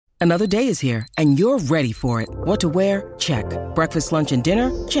Another day is here, and you're ready for it. What to wear? Check. Breakfast, lunch, and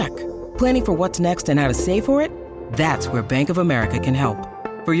dinner? Check. Planning for what's next and how to save for it? That's where Bank of America can help.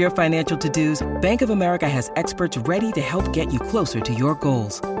 For your financial to-dos, Bank of America has experts ready to help get you closer to your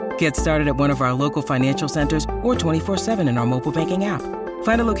goals. Get started at one of our local financial centers or 24/7 in our mobile banking app.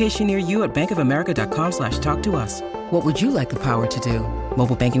 Find a location near you at bankofamerica.com/talktous. What would you like the power to do?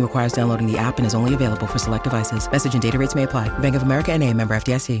 Mobile banking requires downloading the app and is only available for select devices. Message and data rates may apply. Bank of America N.A., member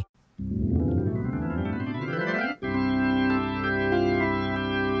FDIC.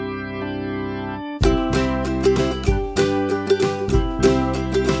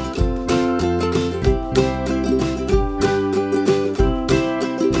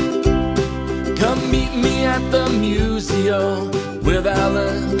 Come meet me at the Museo with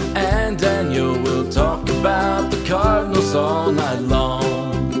Alan and Daniel. We'll talk about the Cardinals all night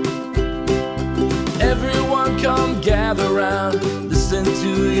long. Everyone come gather round, listen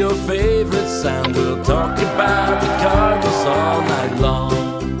to your favorite sound. We'll talk about the Cardinals all night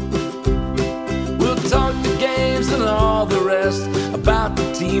long. We'll talk the games and all the rest, about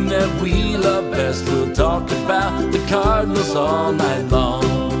the team that we love best. We'll talk about the Cardinals all night long.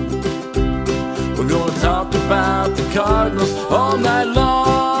 We're gonna talk about the Cardinals all night long.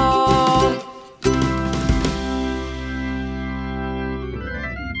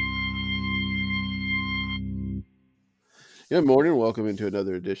 Good morning. Welcome into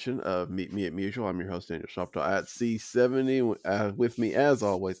another edition of Meet Me at Mutual. I'm your host, Daniel Shoptaw at C70. With me, as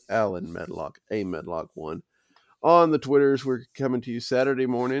always, Alan Medlock, a Medlock1. On the Twitters, we're coming to you Saturday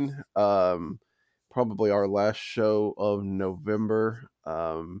morning. Probably our last show of November.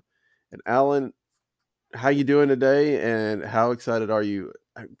 And Alan, how you doing today? And how excited are you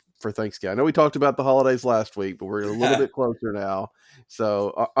for Thanksgiving? I know we talked about the holidays last week, but we're a little bit closer now.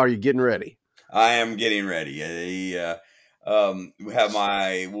 So are you getting ready? I am getting ready.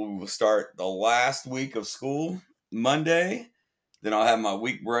 We'll start the last week of school Monday. Then I'll have my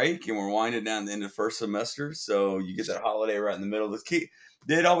week break, and we're winding down the end of the first semester. So you get that holiday right in the middle. It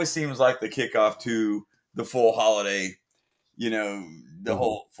always seems like the kickoff to the full holiday. The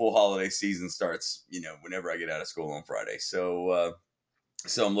whole full holiday season starts. Whenever I get out of school on Friday. So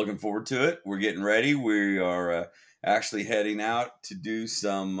I'm looking forward to it. We're getting ready. We are actually heading out to do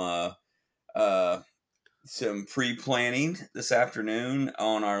some pre-planning this afternoon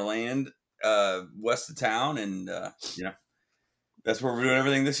on our land west of town, and that's where we're doing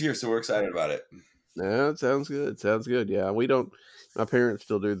everything this year, so we're excited about it. Yeah, it sounds good. Yeah, we don't. My parents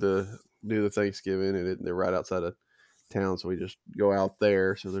still do the Thanksgiving, and they're right outside of town, so we just go out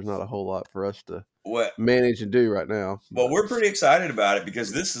there. So there's not a whole lot for us to manage and do right now. Well, we're pretty excited about it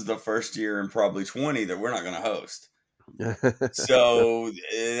because this is the first year in probably 20 that we're not going to host. So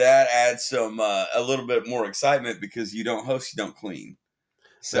that adds some a little bit more excitement because you don't host, you don't clean.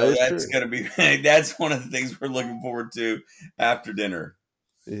 So that's going to be that's one of the things we're looking forward to after dinner.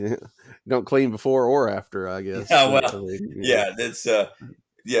 Yeah, don't clean before or after, I guess. Yeah, well, that's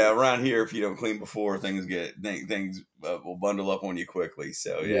around here if you don't clean before, things will bundle up on you quickly.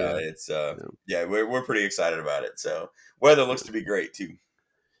 So we're pretty excited about it. So weather looks to be great too.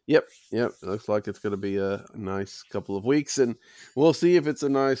 Yep. It looks like it's going to be a nice couple of weeks, and we'll see if it's a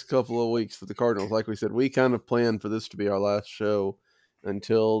nice couple of weeks for the Cardinals. Like we said, we kind of planned for this to be our last show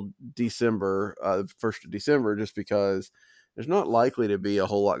until December, 1st of December, just because there's not likely to be a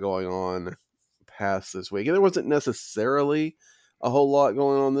whole lot going on past this week. And there wasn't necessarily a whole lot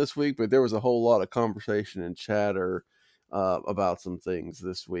going on this week, but there was a whole lot of conversation and chatter about some things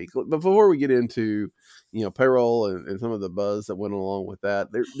this week. But before we get into, payroll and some of the buzz that went along with that,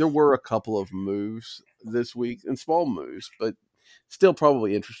 there were a couple of moves this week, and small moves, but still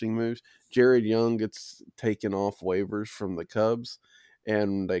probably interesting moves. Jared Young gets taken off waivers from the Cubs,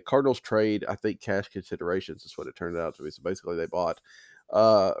 and the Cardinals trade, I think, cash considerations is what it turned out to be. So basically they bought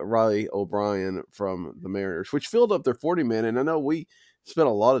Riley O'Brien from the Mariners, which filled up their 40-man. And I know we spent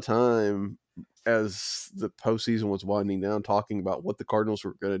a lot of time as the postseason was winding down talking about what the Cardinals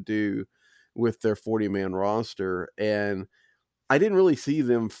were going to do with their 40-man roster. And I didn't really see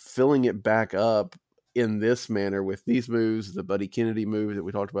them filling it back up in this manner with these moves, the Buddy Kennedy move that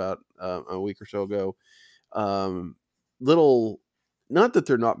we talked about a week or so ago. Not that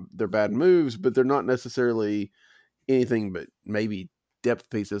they're bad moves, but they're not necessarily anything but maybe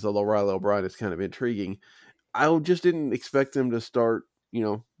depth pieces, although Riley O'Brien is kind of intriguing. I just didn't expect them to start,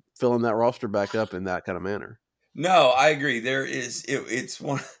 filling that roster back up in that kind of manner. No, I agree. It's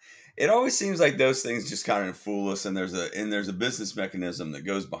one. It always seems like those things just kind of fool us, and there's a business mechanism that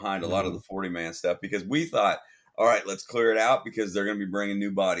goes behind a lot of the 40-man stuff, because we thought, all right, let's clear it out because they're going to be bringing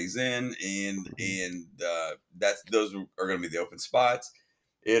new bodies in, and those are going to be the open spots.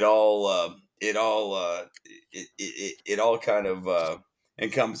 it all it all kind of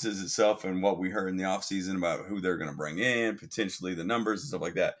encompasses itself in what we heard in the offseason about who they're going to bring in, potentially the numbers and stuff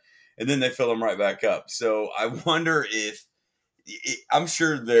like that, and then they fill them right back up. So I wonder if I'm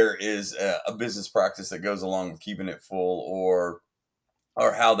sure there is a business practice that goes along with keeping it full, or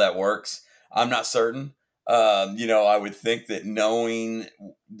how that works. I'm not certain. I would think that knowing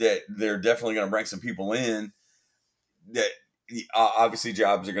that they're definitely going to bring some people in, that obviously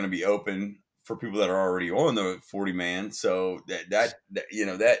jobs are going to be open for people that are already on the 40 man. So that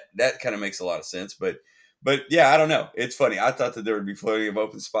kind of makes a lot of sense. But yeah, I don't know. It's funny. I thought that there would be plenty of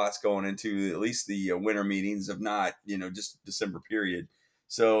open spots going into at least the winter meetings, if not, just December period.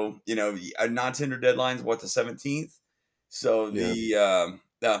 So, a non-tender deadline is what, the 17th. So Yeah.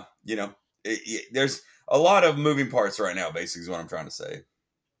 there's a lot of moving parts right now, basically is what I'm trying to say.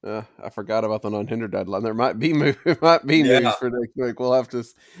 I forgot about the non-tender deadline. There might be news Yeah. for next week. We'll have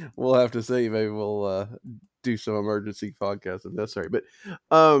to see. Maybe we'll do some emergency podcast if necessary. But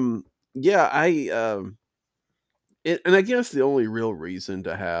yeah, and I guess the only real reason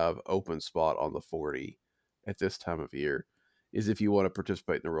to have open spot on the 40 at this time of year is if you want to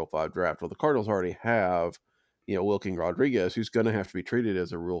participate in the Rule 5 draft. Well, the Cardinals already have, Wilking Rodriguez, who's going to have to be treated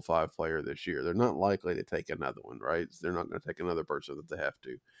as a Rule 5 player this year. They're not likely to take another one, right? They're not going to take another person that they have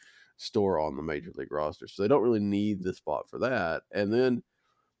to store on the major league roster. So they don't really need the spot for that. And then,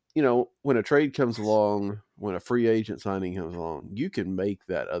 when a trade comes along, when a free agent signing comes along, you can make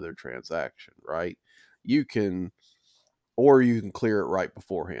that other transaction, right? You can clear it right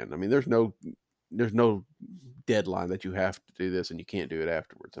beforehand. I mean, there's no deadline that you have to do this and you can't do it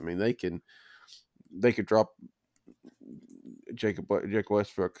afterwards. I mean, they could drop Jake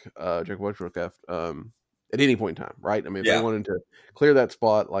Westbrook at any point in time, right? I mean, if they wanted to clear that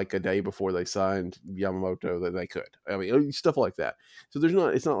spot like a day before they signed Yamamoto, then they could. I mean, stuff like that. So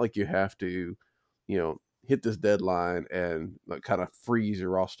it's not like you have to, hit this deadline and kind of freeze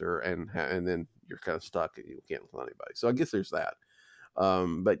your roster and then you're kind of stuck and you can't play anybody. So I guess there's that.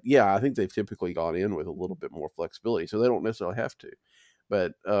 But yeah, I think they've typically gone in with a little bit more flexibility, so they don't necessarily have to.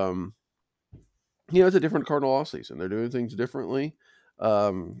 But it's a different Cardinal off season. They're doing things differently,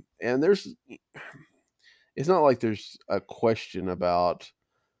 and it's not like there's a question about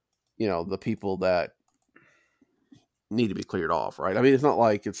the people that need to be cleared off, right? I mean, it's not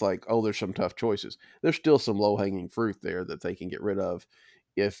like oh, there's some tough choices. There's still some low hanging fruit there that they can get rid of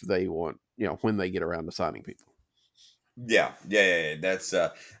if they want, when they get around to signing people. Yeah. That's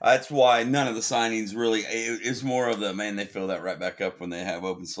why none of the signings really. It's more of the man. They fill that right back up when they have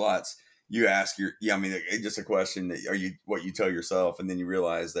open slots. You ask it's just a question that what you tell yourself, and then you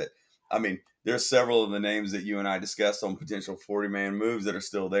realize that. I mean, there's several of the names that you and I discussed on potential 40-man moves that are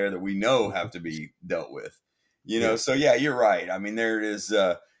still there that we know have to be dealt with. Yeah. So yeah, you're right. I mean, there it is.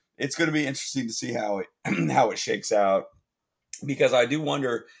 It's going to be interesting to see how it how it shakes out, because I do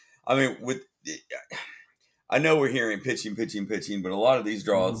wonder. I mean, I know we're hearing pitching, but a lot of these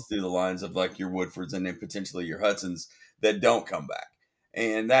draws through the lines of like your Woodfords and then potentially your Hudsons that don't come back.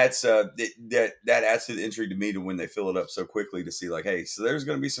 And that's that adds to the intrigue to me to when they fill it up so quickly to see like, hey, so there's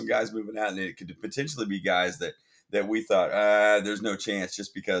going to be some guys moving out, and it could potentially be guys that we thought there's no chance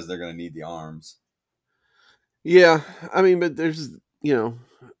just because they're going to need the arms. Yeah, I mean, but there's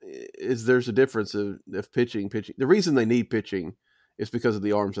there's a difference of pitching. The reason they need pitching is because of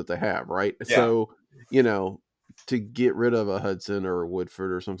the arms that they have, right? Yeah. So to get rid of a Hudson or a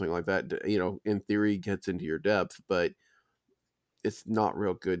Woodford or something like that, in theory gets into your depth, but it's not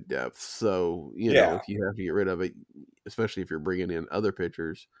real good depth. So, if you have to get rid of it, especially if you're bringing in other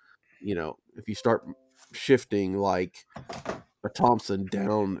pitchers, if you start shifting like a Thompson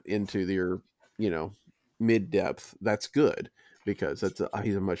down into your, mid depth, that's good because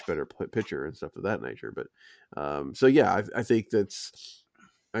he's a much better pitcher and stuff of that nature. But, so yeah, I think that's,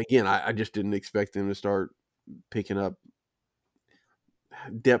 again, I just didn't expect them to start picking up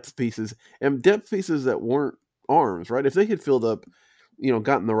depth pieces that weren't arms, right? If they had filled up,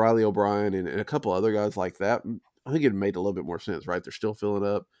 gotten the Riley O'Brien and a couple other guys like that, I think it made a little bit more sense, right? They're still filling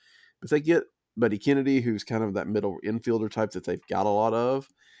up. If they get Buddy Kennedy, who's kind of that middle infielder type that they've got a lot of,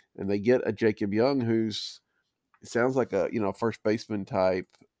 and they get a Jacob Young, sounds like a, first baseman type,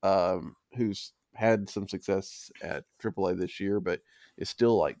 who's had some success at AAA this year, but is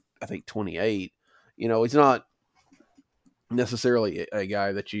still like, I think 28. He's not necessarily a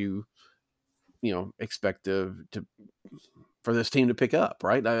guy that you expect for this team to pick up,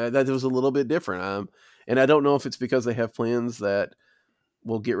 right? That was a little bit different. And I don't know if it's because they have plans that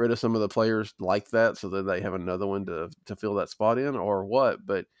will get rid of some of the players like that so that they have another one to fill that spot in or what.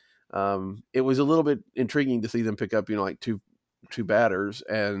 But it was a little bit intriguing to see them pick up, like two 2 batters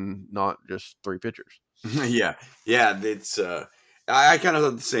and not just 3 pitchers. Yeah. It's I kind of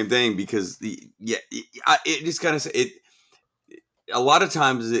thought the same thing because it just kind of it. A lot of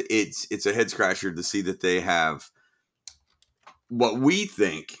times it's a head scratcher to see that they have what we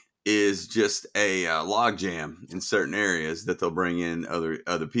think is just a log jam in certain areas that they'll bring in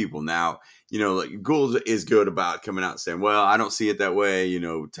other people. Now, like Gould is good about coming out and saying, "Well, I don't see it that way,"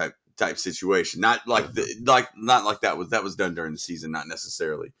 type situation. Not like not like that was done during the season, not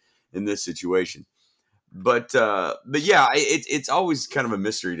necessarily in this situation. But yeah, it's always kind of a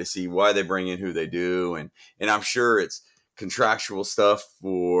mystery to see why they bring in who they do, and I'm sure it's contractual stuff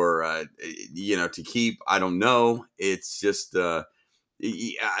for to keep. I don't know. It's just back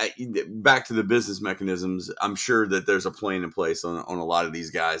to the business mechanisms. I'm sure that there's a plan in place on a lot of these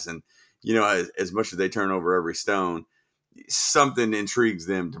guys, and as much as they turn over every stone, something intrigues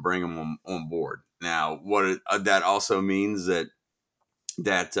them to bring them on board. Now, what that also means that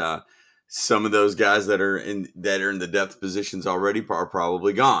some of those guys that are in the depth positions already are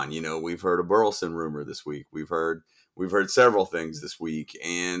probably gone. We've heard a Burleson rumor this week. We've heard several things this week,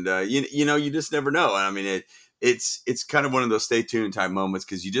 and you just never know. I mean, it's kind of one of those stay tuned type moments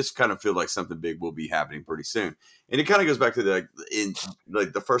because you just kind of feel like something big will be happening pretty soon. And it kind of goes back to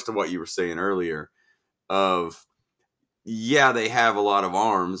the first of what you were saying earlier of, yeah, they have a lot of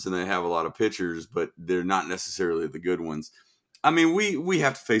arms and they have a lot of pitchers, but they're not necessarily the good ones. I mean, we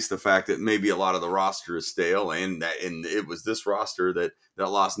have to face the fact that maybe a lot of the roster is stale, and it was this roster that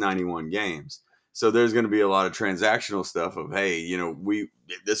lost 91 games. So there's going to be a lot of transactional stuff of, hey,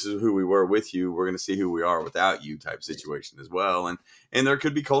 this is who we were with you. We're going to see who we are without you type situation as well. And there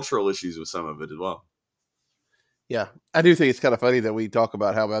could be cultural issues with some of it as well. Yeah, I do think it's kind of funny that we talk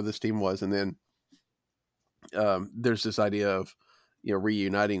about how bad this team was, and then there's this idea of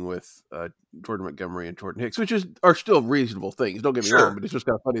reuniting with Jordan Montgomery and Jordan Hicks, which are still reasonable things. Don't get me wrong, but it's just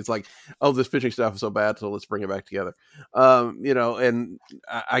kind of funny. It's like, oh, this pitching staff is so bad, so let's bring it back together. And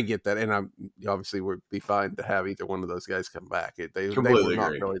I get that, and I'm obviously would be fine to have either one of those guys come back. They were not really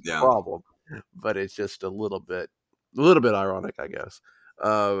the problem, but it's just a little bit ironic, I guess.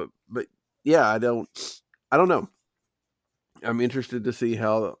 But yeah, I don't know. I'm interested to see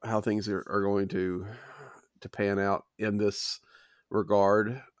how things are going to pan out in this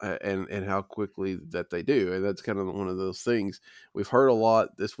regard and how quickly that they do. And that's kind of one of those things we've heard a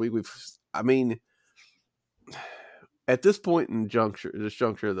lot this week. At this point in this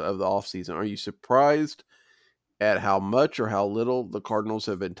juncture of the off season, are you surprised at how much or how little the Cardinals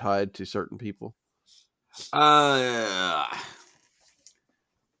have been tied to certain people? Gosh,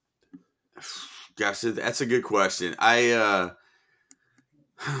 that's a good question.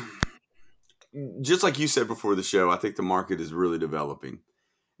 Just like you said before the show, I think the market is really developing,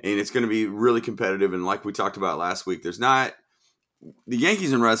 and it's going to be really competitive. And like we talked about last week, the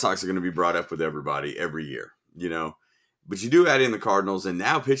Yankees and Red Sox are going to be brought up with everybody every year, but you do add in the Cardinals, and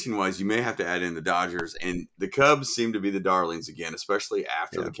now pitching wise, you may have to add in the Dodgers, and the Cubs seem to be the darlings again, especially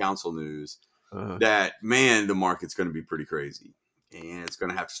after the Council news that, man, the market's going to be pretty crazy, and it's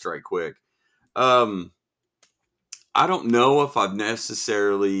going to have to strike quick. I don't know if I've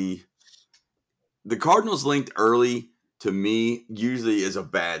necessarily. The Cardinals linked early to me usually is a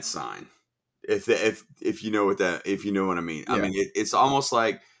bad sign. If you know what I mean. Yeah. I mean, it's almost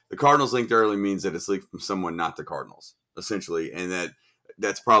like the Cardinals linked early means that it's linked from someone not the Cardinals, essentially, and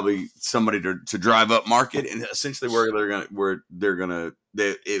that's probably somebody to drive up market, and essentially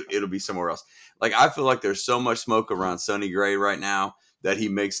it'll be somewhere else. Like, I feel like there's so much smoke around Sonny Gray right now that he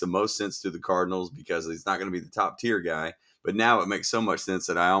makes the most sense to the Cardinals because he's not going to be the top tier guy. But now it makes so much sense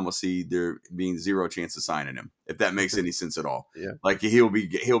that I almost see there being zero chance of signing him, if that makes any sense at all. Yeah. Like, he'll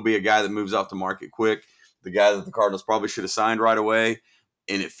be a guy that moves off the market quick, the guy that the Cardinals probably should have signed right away,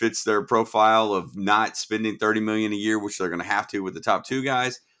 and it fits their profile of not spending $30 million a year, which they're going to have to with the top two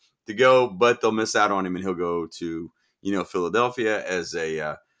guys to go, but they'll miss out on him, and he'll go to Philadelphia as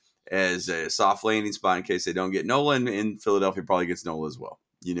a soft landing spot in case they don't get Nola, and Philadelphia probably gets Nola as well.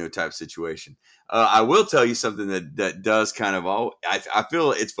 Type situation. I will tell you something that does kind of I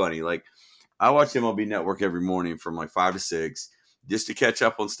feel it's funny. Like, I watch MLB Network every morning from like 5 to 6 just to catch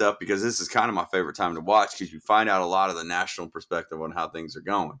up on stuff because this is kind of my favorite time to watch because you find out a lot of the national perspective on how things are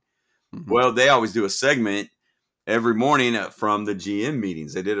going. Mm-hmm. Well, they always do a segment every morning from the GM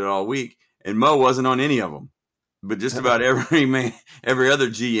meetings. They did it all week, and Mo wasn't on any of them, but just about every other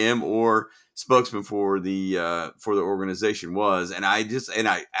GM or spokesman for the organization was, and I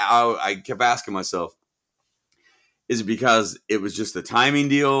kept asking myself, is it because it was just a timing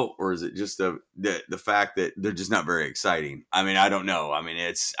deal, or is it just the fact that they're just not very exciting? I mean, I don't know. I mean,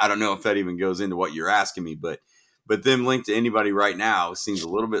 I don't know if that even goes into what you're asking me, but But them linked to anybody right now seems a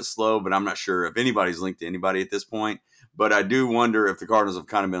little bit slow, but I'm not sure if anybody's linked to anybody at this point. But I do wonder if the Cardinals have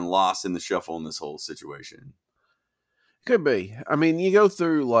kind of been lost in the shuffle in this whole situation. Could be. I mean, you go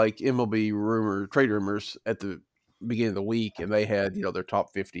through like MLB trade rumors at the beginning of the week, and they had, their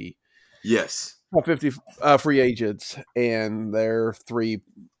top 50 Yes. free agents, and their 3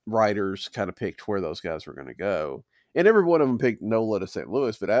 writers kind of picked where those guys were going to go. And every one of them picked Nola to St.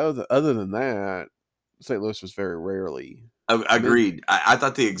 Louis, but other than that, St. Louis was very rarely. Agreed. I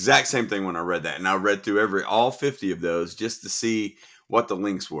thought the exact same thing when I read that, and I read through all 50 of those just to see what the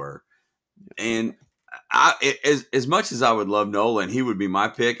links were. And as much as I would love Nola and he would be my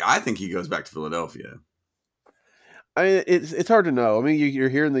pick, I think he goes back to Philadelphia. It's hard to know. I mean, you're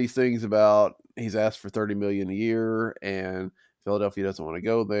hearing these things about he's asked for $30 million a year, and Philadelphia doesn't want to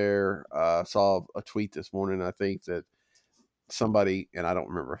go there. Saw a tweet this morning, I think, that somebody, and I don't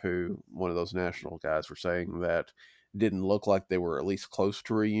remember who, one of those national guys were saying that didn't look like they were at least close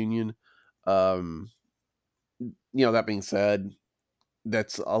to a reunion. That being said,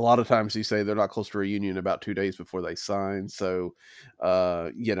 that's a lot of times you say they're not close to a reunion about 2 days before they sign. So,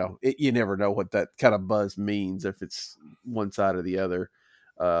 you never know what that kind of buzz means if it's one side or the other,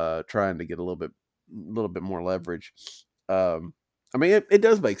 trying to get a little bit more leverage. I mean, it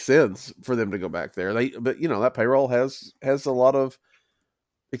does make sense for them to go back there. But that payroll has a lot of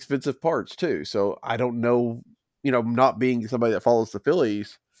expensive parts too. So I don't know, not being somebody that follows the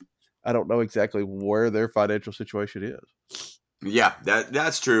Phillies, I don't know exactly where their financial situation is. Yeah,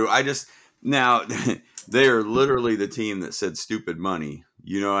 that's true. Now they are literally the team that said stupid money.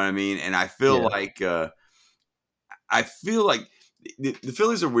 You know what I mean? And I feel like the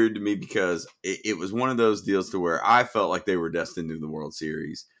Phillies are weird to me because it was one of those deals to where I felt like they were destined to the World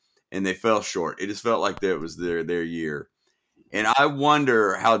Series and they fell short. It just felt like that was their year. And I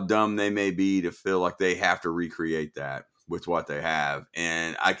wonder how dumb they may be to feel like they have to recreate that with what they have.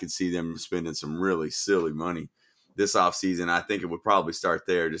 And I could see them spending some really silly money this offseason. I think it would probably start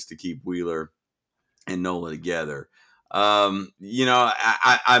there just to keep Wheeler and Nola together. I'm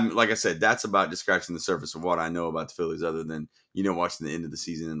like I said, that's about just scratching the surface of what I know about the Phillies, other than watching the end of the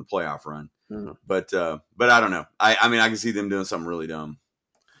season and the playoff run. Mm-hmm. But I don't know. I mean, I can see them doing something really dumb.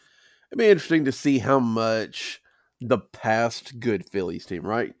 It'd be interesting to see how much the past good Phillies team,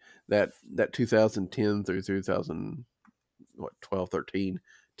 right? That 2010 through 2012, 13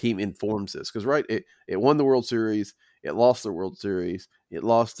 team informs this, because it won the World Series, it lost the World Series, it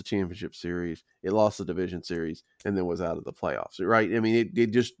lost the Championship Series, it lost the Division Series, and then was out of the playoffs, right? I mean,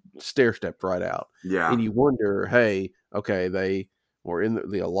 it just stair-stepped right out. Yeah. And you wonder, hey, okay, they were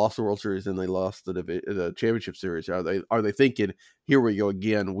they lost the World Series and they lost the Championship Series. Are they thinking, here we go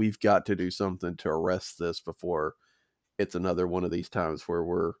again, we've got to do something to arrest this before it's another one of these times where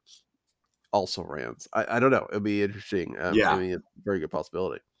we're also Rams? I don't know. It'll be interesting. Yeah. I mean, it's a very good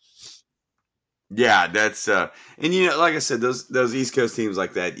possibility. Yeah, that's and like I said, those East Coast teams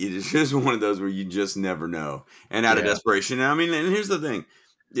like that, it's just one of those where you just never know, and out of desperation. I mean, and here's the thing,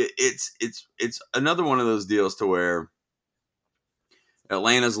 it's another one of those deals to where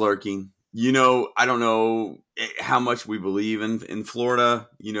Atlanta's lurking. I don't know how much we believe in Florida,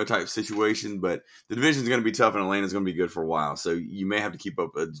 type situation, but the division's going to be tough, and Atlanta's going to be good for a while. So you may have to keep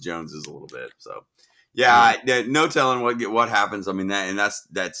up with the Joneses a little bit. So no telling what happens. I mean,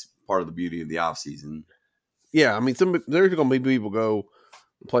 that's part of the beauty of the off season. Yeah, I mean, there's going to be people go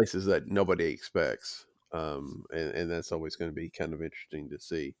places that nobody expects, and that's always going to be kind of interesting to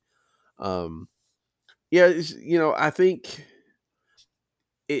see. I think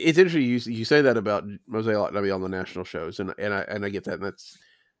it's interesting. You say that about Mosaic to be on the national shows, and I get that. And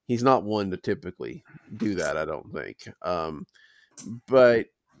he's not one to typically do that, I don't think. But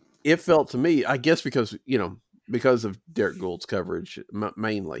it felt to me, I guess, because of Derek Gould's coverage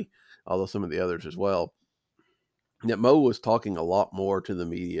mainly, although some of the others as well, that Mo was talking a lot more to the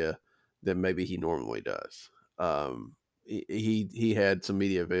media than maybe he normally does. He had some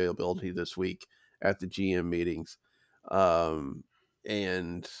media availability this week at the GM meetings. And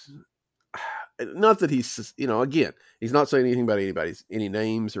not that he's, again, he's not saying anything about any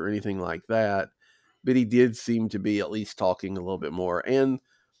names or anything like that, but he did seem to be at least talking a little bit more and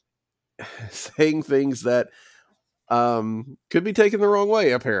saying things that could be taken the wrong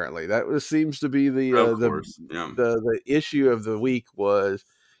way. Apparently, that seems to be the issue of the week was,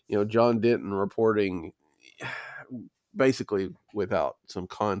 John Denton reporting basically without some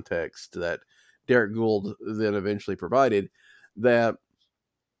context that Derek Gould then eventually provided, that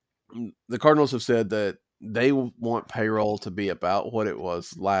the Cardinals have said that they want payroll to be about what it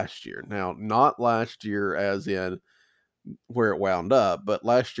was last year. Now, not last year as in where it wound up, but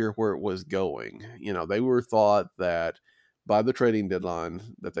last year where it was going. They were thought that by the trading deadline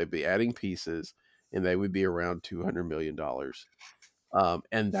that they'd be adding pieces and they would be around $200 million.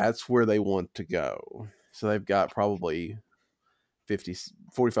 And that's where they want to go. So they've got probably 50,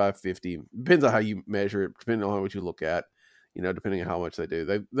 45, 50, depends on how you measure it, depending on what you look at, depending on how much they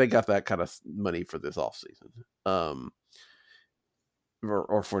do. They got that kind of money for this offseason.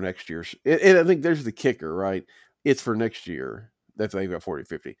 Or for next year's. And I think there's the kicker, right? It's for next year that they've got 40,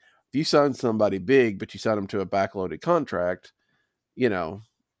 50. If you sign somebody big, but you sign them to a backloaded contract,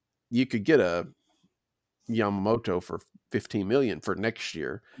 you could get a Yamamoto for 15 million for next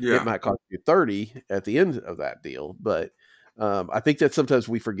year. Yeah. It might cost you 30 at the end of that deal, but I think that sometimes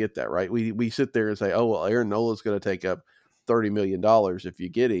we forget that, right? We sit there and say, oh, well, Aaron Nola's going to take up $30 million if you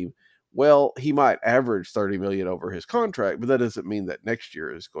get him. Well, he might average 30 million over his contract, but that doesn't mean that next year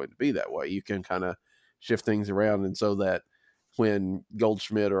is going to be that way. You can kind of shift things around, and so that when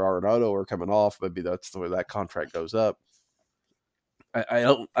Goldschmidt or Arenado are coming off, maybe that's the way that contract goes up.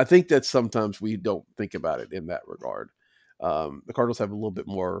 I think that sometimes we don't think about it in that regard. The Cardinals have a little bit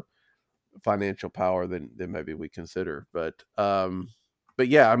more financial power than maybe we consider, but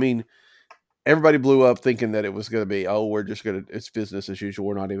yeah, I mean, everybody blew up thinking that it was going to be, it's business as usual.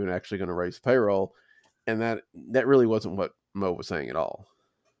 We're not even actually going to raise payroll. And that really wasn't what Mo was saying at all.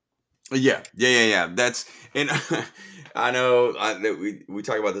 Yeah. That's, and I know that we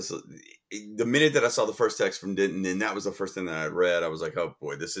talk about this. The minute that I saw the first text from Denton, and that was the first thing that I read, I was like, oh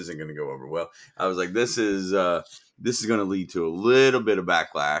boy, this isn't going to go over well. I was like, this is going to lead to a little bit of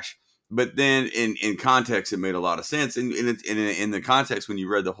backlash. But then in context, it made a lot of sense. And in the context, when you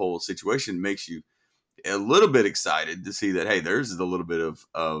read the whole situation, it makes you a little bit excited to see that, hey, there's a little bit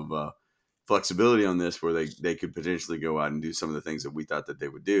of flexibility on this where they could potentially go out and do some of the things that we thought that they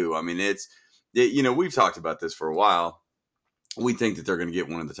would do. I mean, we've talked about this for a while. We think that they're going to get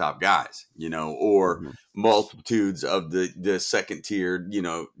one of the top guys, or multitudes of the second tier,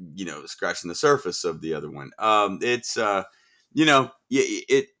 scratching the surface of the other one.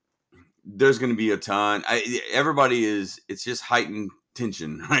 There's going to be a ton. It's just heightened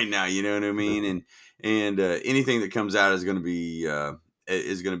tension right now. You know what I mean? And anything that comes out is going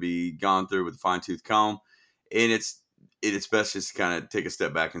to be gone through with a fine tooth comb. And it's best just to kind of take a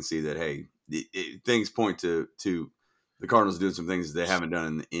step back and see that, hey, things point to the Cardinals doing some things that they haven't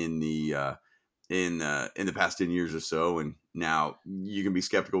done in the past 10 years or so. And now you can be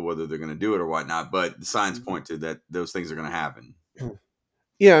skeptical whether they're going to do it or whatnot, but the signs point to that those things are going to happen.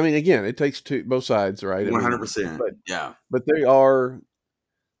 Yeah, I mean, again, it takes both sides, right? 100%. Yeah, but they are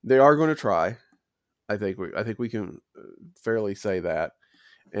going to try. I think we can fairly say that,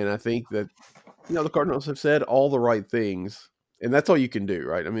 and I think that the Cardinals have said all the right things, and that's all you can do,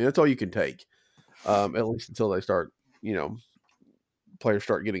 right? I mean, that's all you can take, at least until they start, players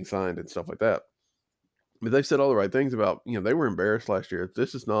start getting signed and stuff like that. But they've said all the right things about, they were embarrassed last year.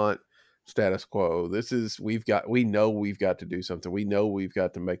 This is not status quo. This is, we know we've got to do something. We know we've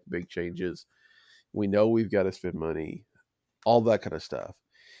got to make big changes. We know we've got to spend money, all that kind of stuff.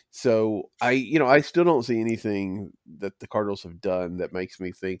 So I still don't see anything that the Cardinals have done that makes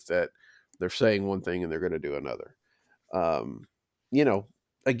me think that they're saying one thing and they're going to do another.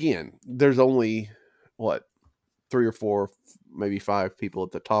 Again, there's only 3 or 4, maybe 5 people at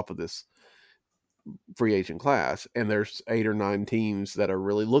the top of this free agent class, and there's 8 or 9 teams that are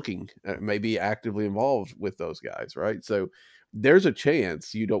really looking at, maybe actively involved with those guys, right? So there's a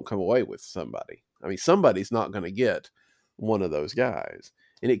chance you don't come away with somebody. I mean, somebody's not going to get one of those guys,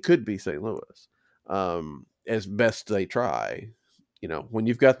 and it could be St. Louis, as best they try. When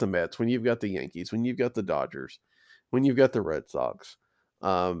you've got the Mets, when you've got the Yankees, when you've got the Dodgers, when you've got the Red Sox,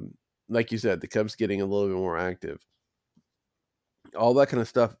 like you said, the Cubs getting a little bit more active, all that kind of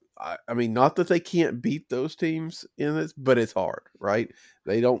stuff. I mean, not that they can't beat those teams in this, but it's hard, right?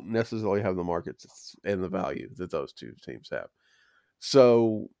 They don't necessarily have the markets and the value that those two teams have.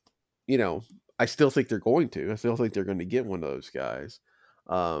 So, I still think they're going to. I still think they're going to get one of those guys.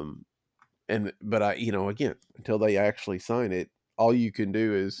 But again, until they actually sign it, all you can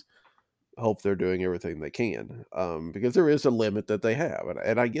do is hope they're doing everything they can, because there is a limit that they have,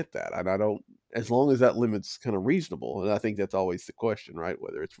 and I get that, and I don't. As long as that limit's kind of reasonable, and I think that's always the question, right?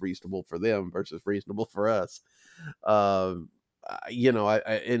 Whether it's reasonable for them versus reasonable for us, and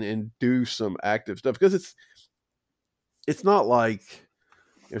do some active stuff, because it's not like,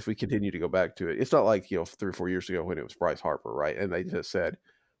 if we continue to go back to it, it's not like 3 or 4 years ago when it was Bryce Harper, right? And they just said,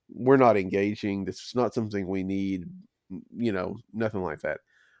 we're not engaging. This is not something we need. Nothing like that.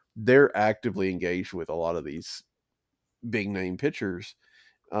 They're actively engaged with a lot of these big name pitchers.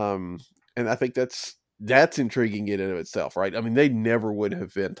 And I think that's that's intriguing in and of itself, right? I mean, they never would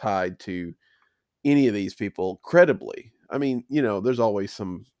have been tied to any of these people credibly. I mean, there's always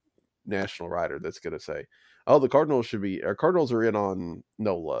some national writer that's going to say, "Oh, the Cardinals Cardinals are in on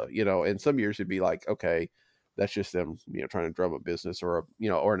Nola," and some years it'd be like, okay, that's just them, trying to drum up business, or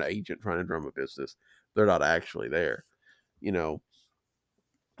or an agent trying to drum up business. They're not actually there.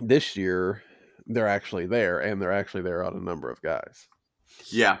 This year they're actually there, and they're actually there on a number of guys.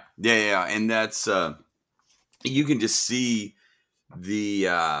 Yeah, and that's you can just see the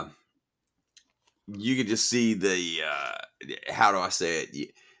how do I say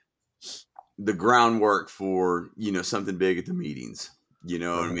it? The groundwork for something big at the meetings. You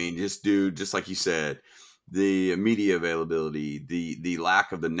know what I mean? Just like you said, the media availability, the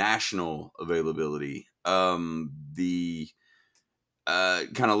lack of the national availability, the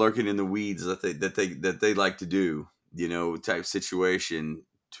kind of lurking in the weeds that they like to do, type situation,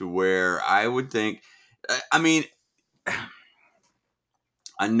 to where I would think, I mean,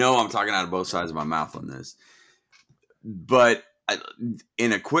 I know I'm talking out of both sides of my mouth on this, but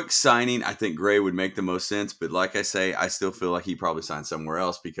in a quick signing, I think Gray would make the most sense. But like I say, I still feel like he probably signed somewhere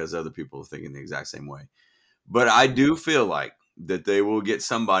else because other people are thinking the exact same way. But I do feel like that they will get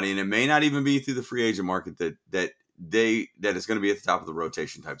somebody, and it may not even be through the free agent market, that is going to be at the top of the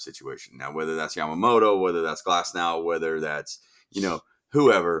rotation type situation. Now, whether that's Yamamoto, whether that's Glasnow, whether that's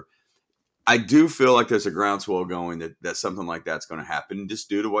whoever, I do feel like there's a groundswell going that something like that's going to happen, just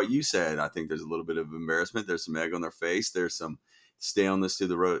due to what you said. I think there's a little bit of embarrassment. There's some egg on their face. There's some staleness to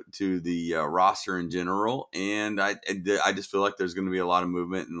the roster in general, and I just feel like there's going to be a lot of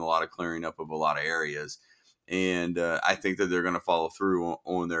movement and a lot of clearing up of a lot of areas, and I think that they're going to follow through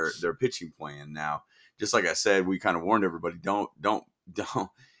on their pitching plan. Now, just like I said, we kind of warned everybody, don't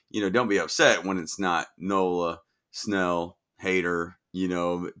be upset when it's not Nola, Snell, Hader,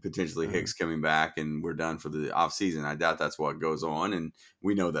 potentially Hicks coming back and we're done for the off season. I doubt that's what goes on, and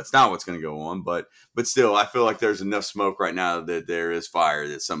we know that's not what's going to go on. But still, I feel like there's enough smoke right now that there is fire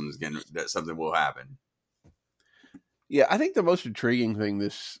that something will happen. Yeah, I think the most intriguing thing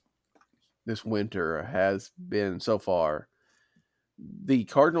this winter has been so far the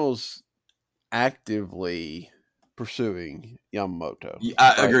Cardinals actively pursuing Yamamoto. Yeah,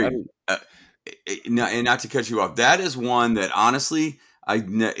 I agree. And not to cut you off, that is one that honestly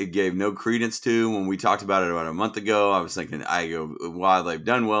it gave no credence to when we talked about it about a month ago. I was thinking, while they've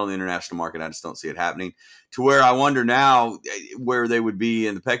done well in the international market, I just don't see it happening. To where I wonder now where they would be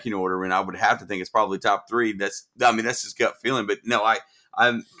in the pecking order, and I would have to think it's probably top 3. That's just gut feeling, but no,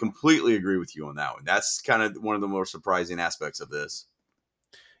 I completely agree with you on that one. That's kind of one of the more surprising aspects of this.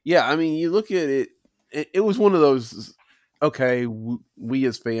 Yeah, I mean, you look at it, it was one of those, okay, we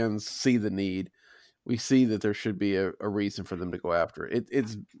as fans see the need. We see that there should be a reason for them to go after it.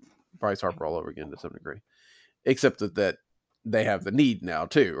 It's Bryce Harper all over again to some degree, except that they have the need now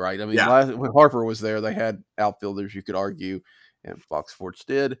too, right? I mean, when Harper was there, they had outfielders, you could argue, and Fox Sports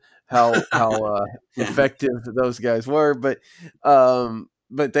did, how effective those guys were, but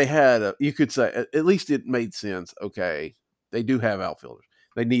they had you could say at least it made sense. Okay, they do have outfielders.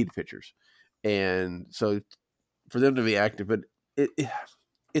 They need pitchers, and so for them to be active, but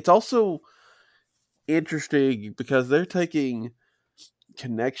it's also interesting because they're taking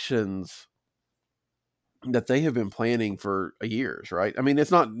connections that they have been planning for years, right? I mean,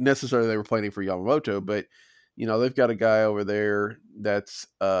 it's not necessarily they were planning for Yamamoto, but they've got a guy over there that's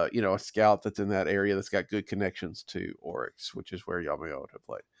a scout that's in that area that's got good connections to Oryx, which is where Yamamoto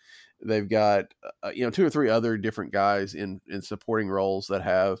played. They've got 2 or 3 other different guys in supporting roles that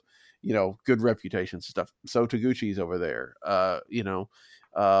have good reputations and stuff. So Taguchi's over there,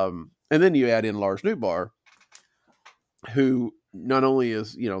 and then you add in Lars Nootbaar, who not only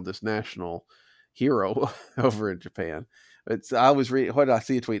is this national hero over in Japan. I was reading, what did I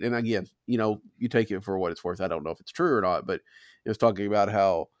see a tweet? And again, you take it for what it's worth. I don't know if it's true or not, but it was talking about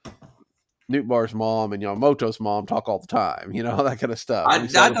how Nootbaar's mom and Yamamoto's mom talk all the time, that kind of stuff. I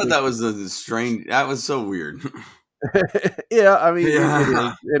thought that was a strange. That was so weird. Yeah, I mean,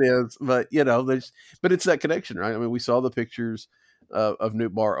 it is, but but it's that connection, right? I mean, we saw the pictures of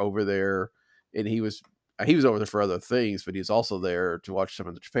Nootbaar over there, and he was over there for other things, but he's also there to watch some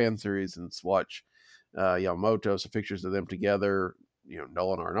of the Japan series and watch Yamamoto, some pictures of them together.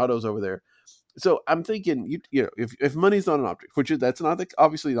 Nolan Arenado's over there. So I'm thinking, if money's not an object, that's not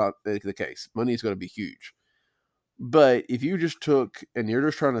obviously not the case. Money is going to be huge. But if you just took and you're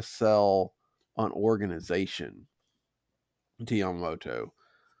just trying to sell on organization to Yamamoto,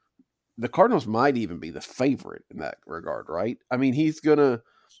 the Cardinals might even be the favorite in that regard, right? I mean, he's gonna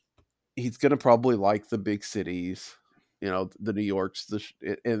probably like the big cities, the New Yorks,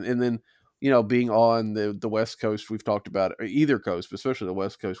 and then being on the West Coast, we've talked about, or either coast, but especially the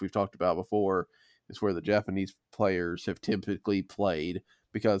West Coast, we've talked about before, is where the Japanese players have typically played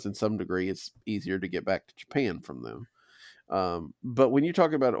because, in some degree, it's easier to get back to Japan from them. But when you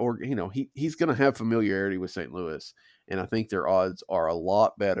talk about, he's going to have familiarity with St. Louis, and I think their odds are a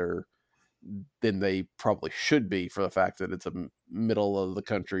lot better than they probably should be for the fact that it's a middle of the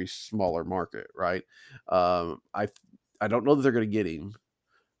country, smaller market, right? I don't know that they're going to get him.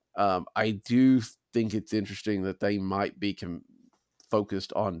 I do think it's interesting that they might be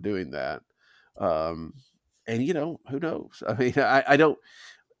focused on doing that. And who knows? I mean, I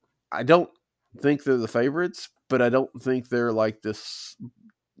don't think they're the favorites, but I don't think they're like this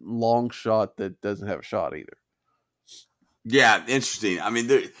long shot that doesn't have a shot either. Yeah, interesting. I mean,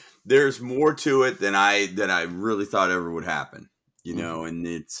 there's more to it than I really thought ever would happen. And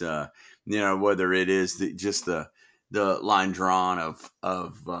it's whether it is just the line drawn of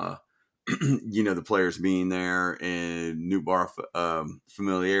the players being there and new bar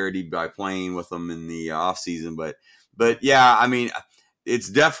familiarity by playing with them in the off season, but yeah, I mean, it's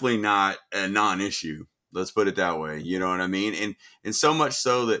definitely not a non-issue. Let's put it that way. You know what I mean? And so much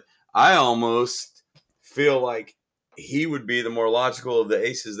so that I almost feel like he would be the more logical of the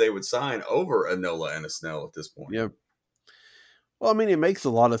aces they would sign over a Nola and a Snell at this point. Yeah. Well, I mean, it makes a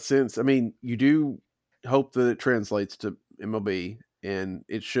lot of sense. I mean, you do hope that it translates to MLB, and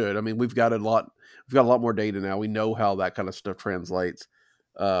it should. I mean, we've got a lot more data now. We know how that kind of stuff translates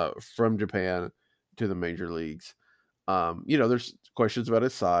from Japan to the major leagues. There's questions about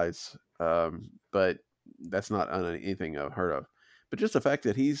his size, but that's not anything I've heard of. But just the fact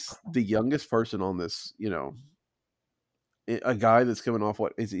that he's the youngest person on this, a guy that's coming off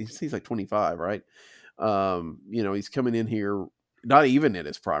he's like 25, right? He's coming in here not even in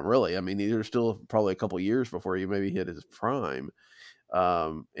his prime, really. I mean, there's still probably a couple years before he maybe hit his prime,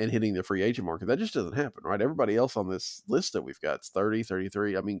 and hitting the free agent market. That just doesn't happen, right? Everybody else on this list that we've got is 30,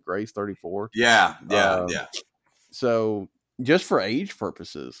 33. I mean, Gray's 34. Yeah. So just for age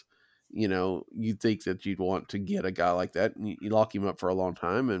purposes, you'd think that you'd want to get a guy like that, and you lock him up for a long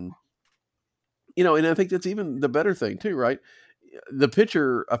time. And, and I think that's even the better thing too, right? A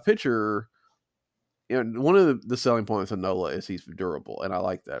pitcher, one of the selling points of Nola is he's durable, and I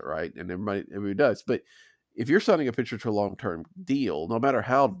like that, right? And everybody does. But if you're signing a pitcher to a long-term deal, no matter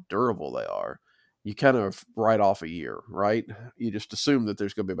how durable they are, you kind of write off a year, right? You just assume that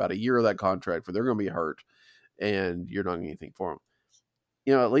there's going to be about a year of that contract where they're going to be hurt, and you're not getting anything for them.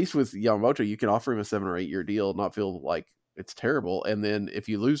 At least with Yamamoto, you can offer him a 7 or 8 year deal, not feel like it's terrible. And then if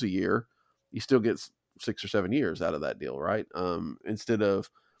you lose a year, you still get 6 or 7 years out of that deal, right? Instead of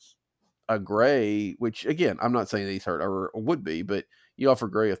a Gray, which again, I'm not saying that he's hurt or would be, but you offer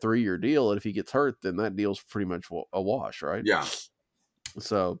Gray a 3-year deal, and if he gets hurt, then that deal's pretty much a wash, right? Yeah.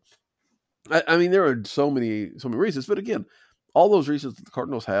 So, I mean, there are so many reasons, but again, all those reasons that the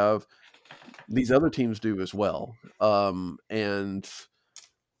Cardinals have, these other teams do as well. And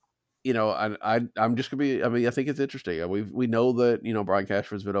I'm just gonna be. I mean, I think it's interesting. We know that Brian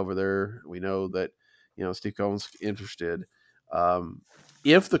Cashman's been over there. We know that Steve Cohen's interested.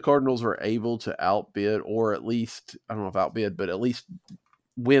 If the Cardinals are able to outbid, or at least, I don't know if outbid, but at least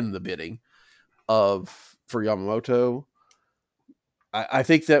win the bidding for Yamamoto, I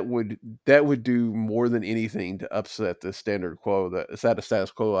think that would do more than anything to upset the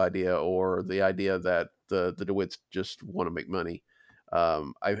status quo idea, or the idea that the DeWitts just want to make money.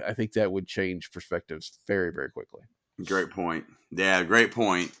 I think that would change perspectives very, very quickly. Great point. Yeah, great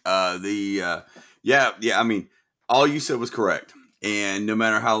point. I mean, all you said was correct. And no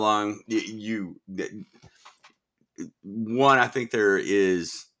matter how long I think there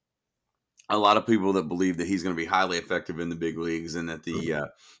is a lot of people that believe that he's going to be highly effective in the big leagues, and that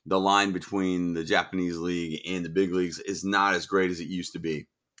the line between the Japanese league and the big leagues is not as great as it used to be,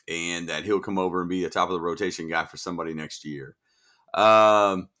 and that he'll come over and be a top of the rotation guy for somebody next year.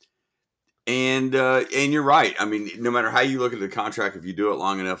 And you're right. I mean, no matter how you look at the contract, if you do it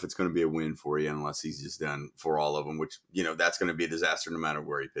long enough, it's going to be a win for you, unless he's just done for all of them, which, that's going to be a disaster no matter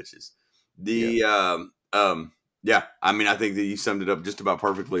where he pitches. I mean, I think that you summed it up just about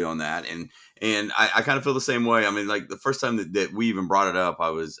perfectly on that. And I kind of feel the same way. I mean, like the first time that we even brought it up, I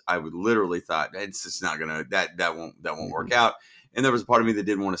would literally thought it's just not going to, that won't work out. And there was a part of me that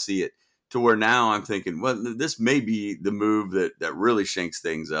didn't want to see it, to where now I'm thinking, well, this may be the move that really shanks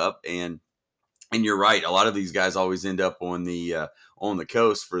things up. And you're right. A lot of these guys always end up on the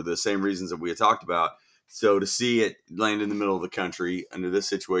coast for the same reasons that we had talked about. So to see it land in the middle of the country under this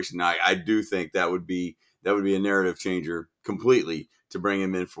situation, I do think that would be a narrative changer completely, to bring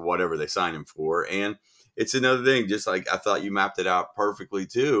him in for whatever they sign him for. And it's another thing, just like I thought you mapped it out perfectly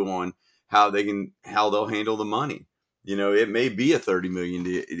too, on how they'll handle the money. You know, it may be a $30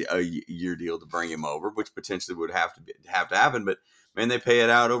 million a year deal to bring him over, which potentially would have to happen. But man, they pay it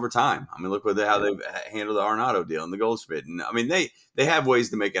out over time. I mean, look how they've handled the Arenado deal and the Goldschmidt, and I mean they have ways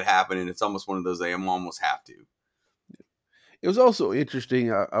to make it happen, and it's almost one of those they almost have to. It was also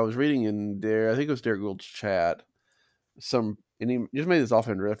interesting. I was reading in there, I think it was Derek Gould's chat, and he just made this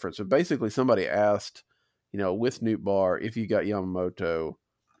offhand reference. But basically, somebody asked, with Nootbaar, if you got Yamamoto,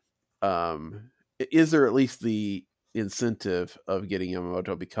 is there at least the incentive of getting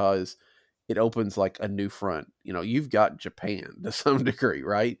Yamamoto because it opens like a new front? You've got Japan to some degree,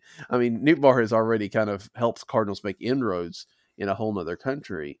 right? I mean, Nootbaar has already kind of helped Cardinals make inroads in a whole nother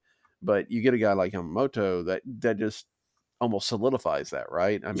country, but you get a guy like Yamamoto that just almost solidifies that,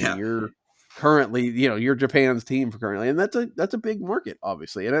 right? I mean, you're currently, you're Japan's team for currently, and that's a big market,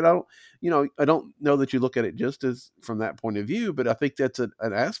 obviously. And I don't know that you look at it just as from that point of view, but I think that's an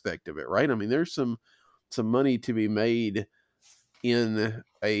aspect of it, right? I mean, there's some money to be made in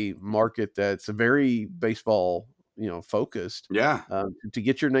a market that's very baseball, focused. Yeah. To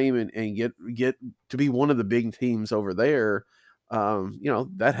get your name and get to be one of the big teams over there,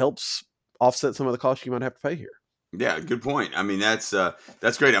 that helps offset some of the costs you might have to pay here. Yeah, good point. I mean, that's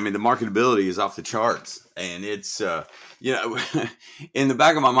great. I mean, the marketability is off the charts, and it's in the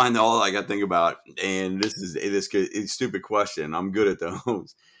back of my mind, all I got to think about, and it's a stupid question. I'm good at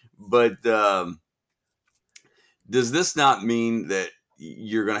those, but does this not mean that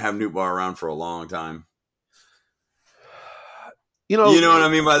you're going to have Nootbaar around for a long time? You know what I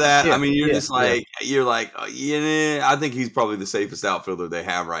mean by that? Yeah, I mean, you're like, I think he's probably the safest outfielder they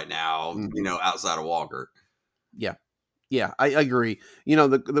have right now, outside of Walker. Yeah, I agree.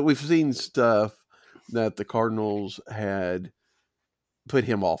 That we've seen stuff that the Cardinals had put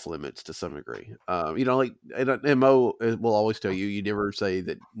him off limits to some degree. Like Mo will always tell you never say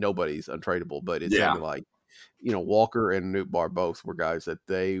that nobody's untradeable, but it sounded like, Walker and Nootbaar both were guys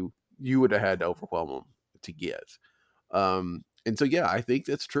that you would have had to overwhelm them to get. And so, I think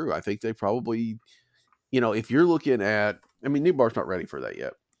that's true. I think they probably, if you're looking at, I mean, Nootbaar's not ready for that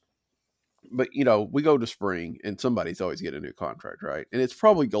yet. But, we go to spring and somebody's always getting a new contract, right? And it's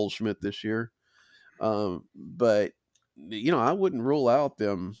probably Goldschmidt this year. But, I wouldn't rule out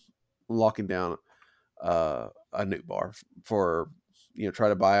them locking down a Nootbaar for, try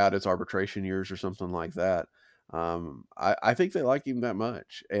to buy out his arbitration years or something like that. I think they like him that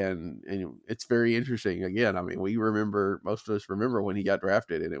much. And it's very interesting. Again, I mean, most of us remember when he got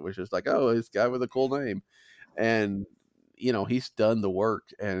drafted and it was just like, oh, this guy with a cool name. And, he's done the work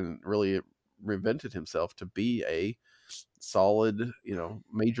and really reinvented himself to be a solid,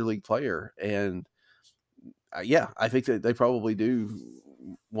 major league player. And I think that they probably do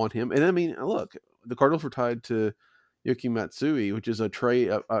want him. And I mean, look, the Cardinals were tied to Yuki Matsui, which is a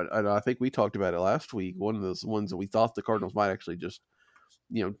trade. And I think we talked about it last week. One of those ones that we thought the Cardinals might actually just,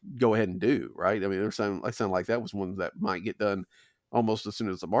 go ahead and do, right? I mean, it sounded like that was one that might get done almost as soon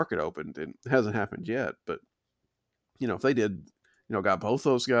as the market opened. And it hasn't happened yet, but if they did, got both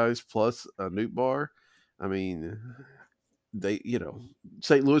those guys plus a Nootbaar, I mean, they,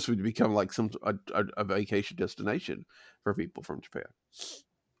 St. Louis would become like a vacation destination for people from Japan.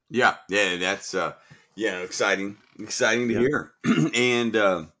 Yeah, that's exciting to hear. And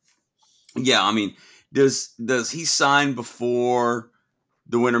I mean, does he sign before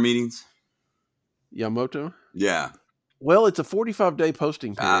the winter meetings? Yamamoto? Yeah. Well, it's a 45-day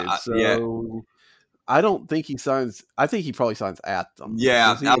posting period, so I don't think he signs. I think he probably signs at them.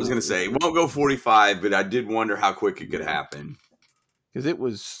 Yeah, I was going to say, it won't go 45, but I did wonder how quick it could happen. Because it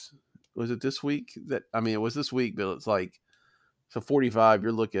was it this week? It was this week, but it's like, so 45,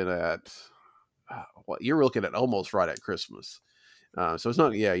 you're looking at, you're looking at almost right at Christmas. So it's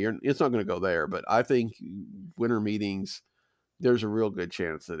not, it's not going to go there, but I think winter meetings, there's a real good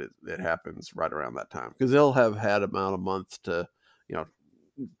chance that it happens right around that time. Because they'll have had about a month to,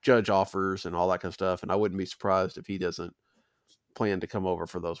 judge offers and all that kind of stuff. And I wouldn't be surprised if he doesn't plan to come over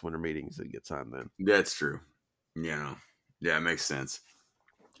for those winter meetings that get signed then. That's true. Yeah, it makes sense.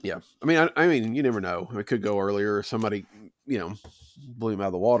 Yeah. I mean, you never know. It could go earlier or somebody, blew him out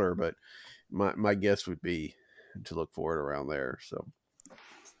of the water, but my guess would be to look for it around there. So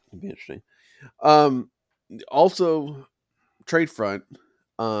it'd be interesting. Also trade front,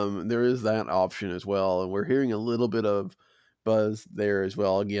 there is that option as well. And we're hearing a little bit of buzz there as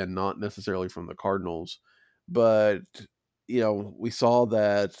well. Again, not necessarily from the Cardinals, but we saw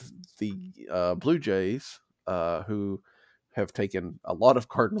that the Blue Jays, who have taken a lot of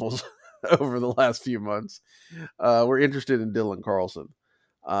Cardinals over the last few months, were interested in Dylan Carlson.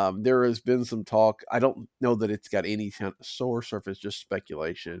 There has been some talk. I don't know that it's got any kind of source or if it's just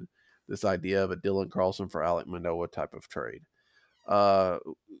speculation this idea of a Dylan Carlson for Alek Manoah type of trade.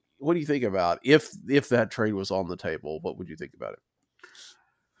 What do you think about if that trade was on the table? What would you think about it?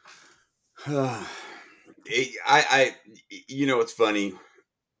 It's funny.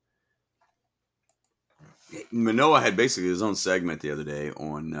 Manoah had basically his own segment the other day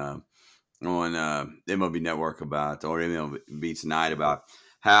on MLB Network about, or MLB Tonight, about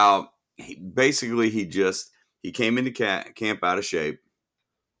how he came into camp out of shape,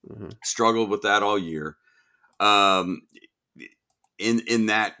 struggled with that all year. In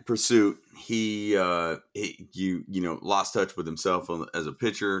that pursuit, he lost touch with himself as a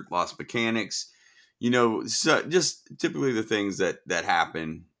pitcher, lost mechanics, so just typically the things that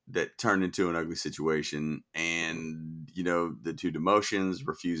happen that turned into an ugly situation. And, the 2 demotions,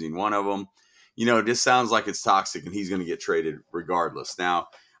 refusing one of them, it just sounds like it's toxic and he's going to get traded regardless. Now,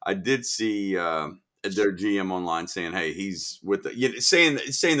 I did see their GM online saying, hey, he's with saying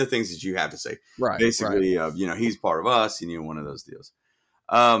the things that you have to say. Right. Basically, right. He's part of us, one of those deals.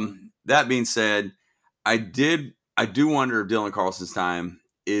 That being said, I do wonder if Dylan Carlson's time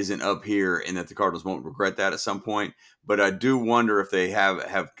isn't up here and that the Cardinals won't regret that at some point. But I do wonder if they have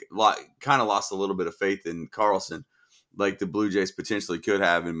kind of lost a little bit of faith in Carlson, like the Blue Jays potentially could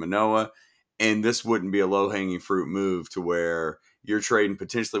have in Manoah. And this wouldn't be a low-hanging fruit move to where you're trading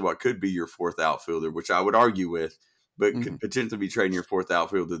potentially what could be your 4th outfielder, which I would argue with, but could potentially be trading your 4th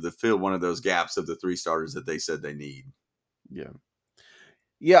outfielder to fill one of those gaps of the 3 starters that they said they need. Yeah.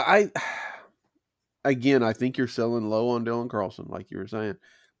 Yeah, I think you're selling low on Dylan Carlson, like you were saying,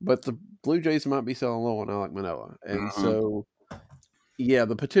 but the Blue Jays might be selling low on Alek Manoah, and so yeah,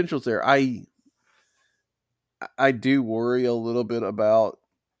 the potential's there. I do worry a little bit about,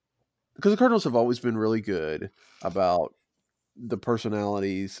 because the Cardinals have always been really good about the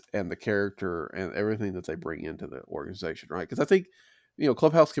personalities and the character and everything that they bring into the organization, right? Because I think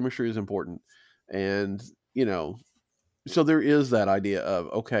clubhouse chemistry is important, and so there is that idea of,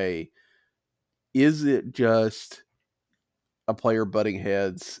 okay, is it just a player butting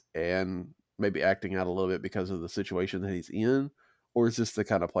heads and maybe acting out a little bit because of the situation that he's in, or is this the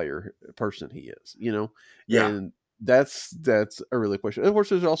kind of person he is? Yeah. And that's a really question. And of course,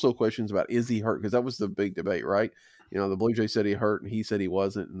 there's also questions about, is he hurt? Because that was the big debate, right? The Blue Jays said he hurt, and he said he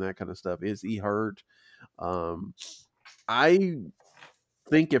wasn't, and that kind of stuff. Is he hurt? I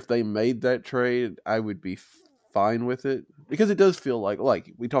think if they made that trade, I would be fine with it, because it does feel like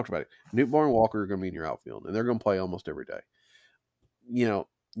we talked about it. Nootbaar and Walker are going to be in your outfield, and they're going to play almost every day.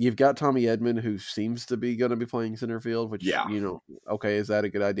 You've got Tommy Edman, who seems to be going to be playing center field, which, okay, is that a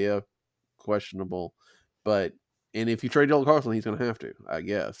good idea? Questionable. But, and if you trade Dylan Carlson, he's going to have to, I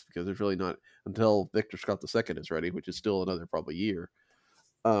guess, because there's really not, until Victor Scott II is ready, which is still another probably year.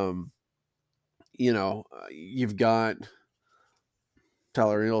 You've got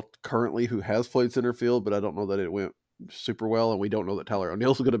Tyler O'Neill currently, who has played center field, but I don't know that it went super well, and we don't know that Tyler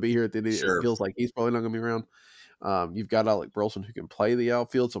O'Neill's going to be here at the end. Sure. It feels like he's probably not going to be around. You've got Alec Burleson, who can play the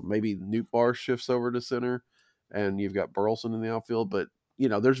outfield, so maybe Nootbaar shifts over to center, and you've got Burleson in the outfield. But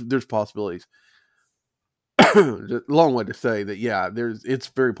there's possibilities. Long way to say that, yeah, it's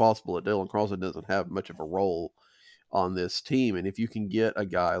very possible that Dylan Carlson doesn't have much of a role on this team, and if you can get a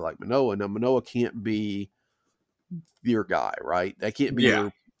guy like Manoah, now Manoah can't be your guy, right? That can't be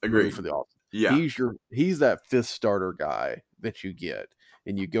your agree for the offense. Yeah, he's that 5th starter guy that you get,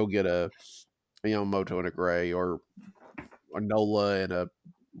 and you go get a Moto and a Gray, or a Nola and a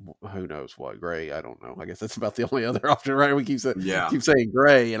who knows what Gray. I don't know. I guess that's about the only other option, right? We keep saying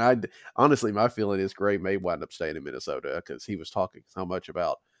Gray, and I honestly, my feeling is Gray may wind up staying in Minnesota, because he was talking so much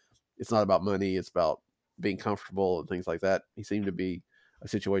about it's not about money, it's about being comfortable and things like that. He seemed to be a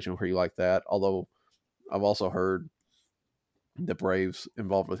situation where he liked that. Although I've also heard the Braves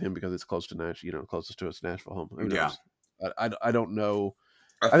involved with him because it's close to closest to his Nashville home. Who knows? I don't know.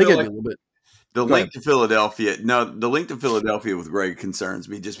 I think it'd be a little bit. The link to Philadelphia with Greg concerns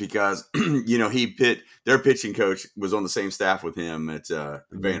me, just because their pitching coach was on the same staff with him at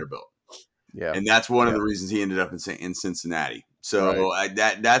Vanderbilt. Yeah, and that's one of the reasons he ended up in Cincinnati. So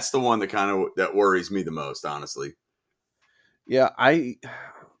that's the one that worries me the most, honestly. Yeah, I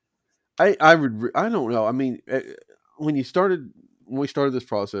don't know. I mean, when we started this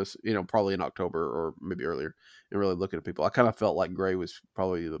process, probably in October or maybe earlier, and really looking at people, I kind of felt like Gray was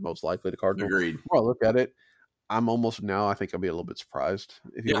probably the most likely to Cardinal. Agreed. The more I look at it, I'm almost now, I think I'll be a little bit surprised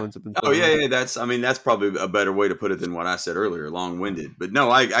if he winds up in. That's probably a better way to put it than what I said earlier, long-winded. But no,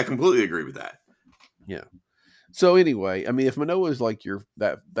 I completely agree with that. Yeah. So anyway, I mean, if Manoah is like your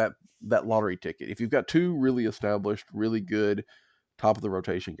that lottery ticket, if you've got 2 really established, really good top of the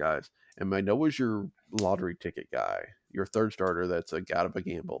rotation guys, and Manoah's your lottery ticket guy, your 3rd starter, that's a got of a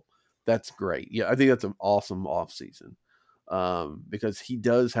gamble, That's great. Yeah, I think that's an awesome offseason, because he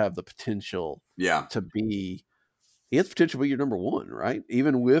does have the potential Yeah. to be. He has potential to be your number one, right?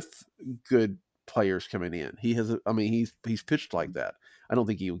 Even with good players coming in, he has. I mean, he's pitched like that. I don't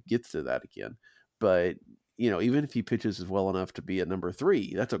think he gets to that again, but even if he pitches as well enough to be a number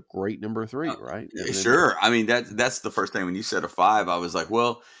three, that's a great number three, right? And then Sure. I mean, that's the first thing when you said a 5, I was like,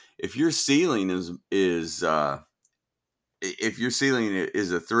 well, if your ceiling is if your ceiling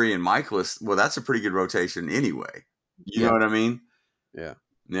is a 3 and Michaelis, well, that's a pretty good rotation anyway. You know yeah, what I mean? yeah.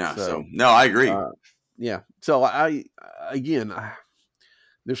 Yeah. So So no, I agree. yeah. So I again,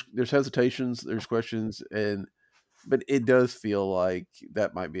 there's hesitations, there's questions, but it does feel like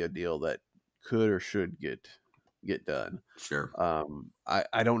that might be a deal that could or should get done. Sure.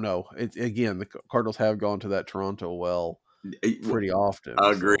 I don't know. Again, the Cardinals have gone to that Toronto well pretty often.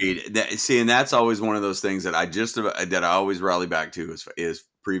 Agreed. And that's always one of those things that I always rally back to is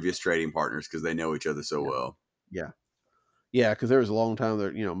previous trading partners because they know each other so well. Yeah, yeah. Because there was a long time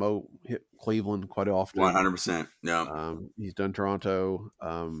that Mo hit Cleveland quite often. 100%. No. He's done Toronto,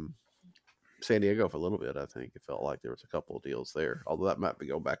 San Diego for a little bit. I think it felt like there was a couple of deals there, although that might be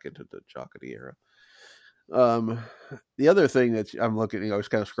going back into the Jocketty era. The other thing that I'm looking, I was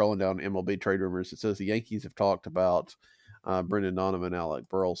kind of scrolling down MLB trade rumors. It says the Yankees have talked about Brendan Donovan, Alec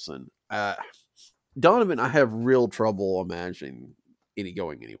Burleson. Donovan, I have real trouble imagining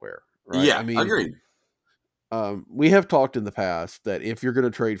going anywhere. Right? Yeah, I mean, agreed. We have talked in the past that if you're going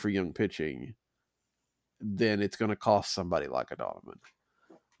to trade for young pitching, then it's going to cost somebody like a Donovan.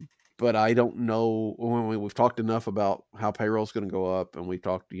 But I don't know. We've talked enough about how payroll is going to go up, and we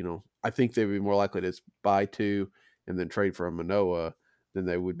talked. I think they would be more likely to buy 2 and then trade for a Manoah than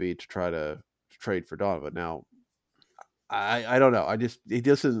they would be to try to trade for Donovan. Now, I don't know. It just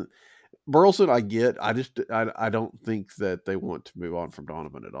isn't. Burleson, I get. I don't think that they want to move on from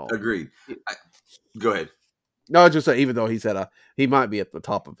Donovan at all. Agreed. Go ahead. No, I just say even though he might be at the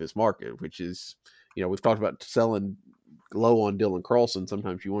top of his market, which is we've talked about selling low on Dylan Carlson.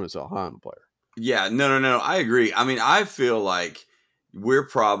 Sometimes you want to sell high on a player. Yeah, no. I agree. I mean, I feel like we're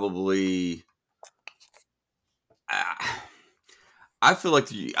probably. I feel like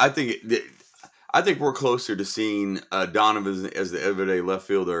I think we're closer to seeing Donovan as the everyday left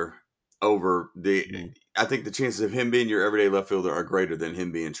fielder over the. Mm-hmm. I think the chances of him being your everyday left fielder are greater than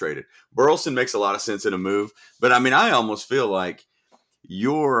him being traded. Burleson makes a lot of sense in a move, but I mean, I almost feel like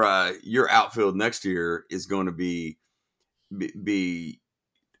your outfield next year is going to be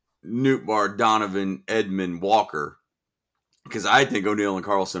Nootbaar, Donovan, Edman, Walker, because I think O'Neill and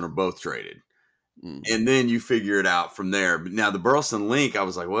Carlson are both traded. And then you figure it out from there. But now the Burleson link, I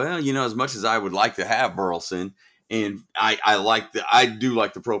was like, well, as much as I would like to have Burleson, and I do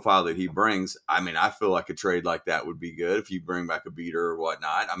like the profile that he brings. I mean, I feel like a trade like that would be good if you bring back a beater or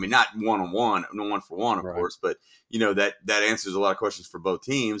whatnot. I mean, not one-on-one, no 1-for-1, of course, but that answers a lot of questions for both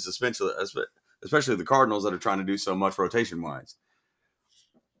teams, especially the Cardinals that are trying to do so much rotation-wise.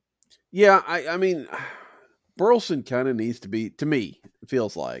 Yeah, I mean, Burleson kind of needs to be, to me, it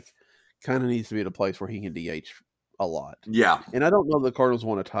feels like, kind of needs to be at a place where he can DH a lot. Yeah. And I don't know the Cardinals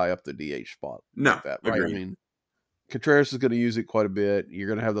want to tie up the DH spot like that, right? Agreed. I mean, Contreras is going to use it quite a bit. You're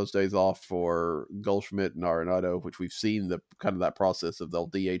going to have those days off for Goldschmidt and Arenado, which we've seen the kind of that process of they'll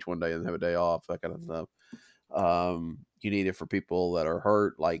DH one day and have a day off, that kind of stuff. You need it for people that are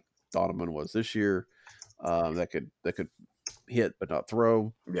hurt, like Donovan was this year, that could hit but not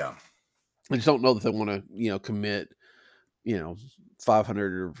throw. Yeah. I just don't know that they want to, commit,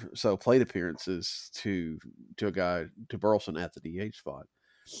 500 or so plate appearances to a guy, to Burleson at the DH spot.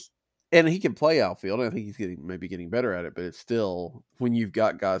 And he can play outfield. I think he's getting better at it, but it's still, when you've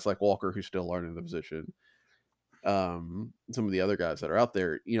got guys like Walker who's still learning the position, some of the other guys that are out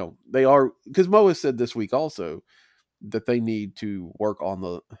there, they are, because Mo has said this week also that they need to work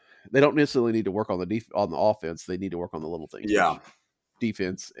on they don't necessarily need to work on the offense. They need to work on the little things. Yeah.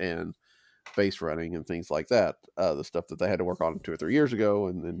 Defense and base running and things like that. The stuff that they had to work on 2 or 3 years ago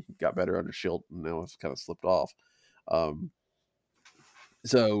and then got better under Schilt, and now it's kind of slipped off.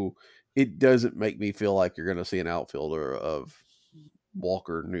 So it doesn't make me feel like you're going to see an outfielder of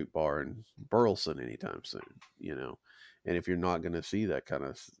Walker, Nootbaar, and Burleson anytime soon, And if you're not going to see that kind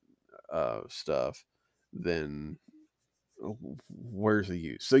of stuff, then where's the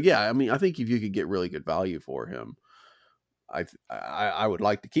use? So yeah, I mean, I think if you could get really good value for him, I would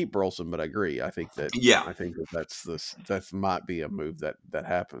like to keep Burleson, but I agree. I think that that might be a move that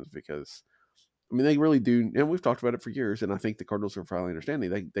happens, because I mean, they really do, and we've talked about it for years, and I think the Cardinals are finally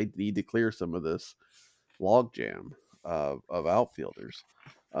understanding they need to clear some of this logjam of outfielders.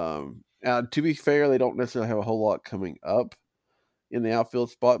 To be fair, they don't necessarily have a whole lot coming up in the outfield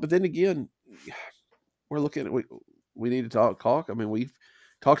spot. But then again, we're looking at we need to talk. I mean, we've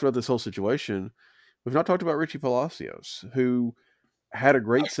talked about this whole situation. We've not talked about Richie Palacios, who had a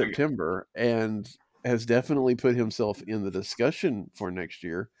great September and has definitely put himself in the discussion for next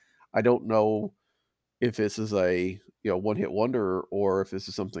year. I don't know if this is a one hit wonder or if this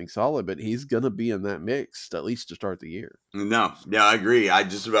is something solid, but he's going to be in that mix at least to start the year. No, yeah, I agree. I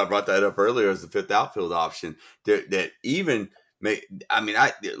just about brought that up earlier as the fifth outfield option that even may. I mean,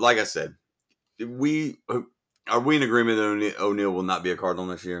 like I said, are we in agreement that O'Neill will not be a Cardinal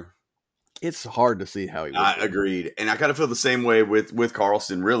this year? It's hard to see how he would. I agreed, and I kind of feel the same way with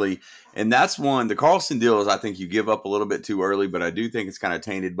Carlson, really. And that's one. The Carlson deal is, I think you give up a little bit too early, but I do think it's kind of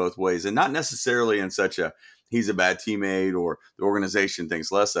tainted both ways, and not necessarily in such a he's a bad teammate or the organization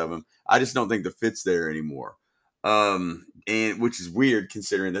thinks less of him. I just don't think the fit's there anymore, and which is weird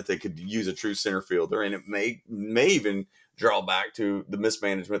considering that they could use a true center fielder, and it may even draw back to the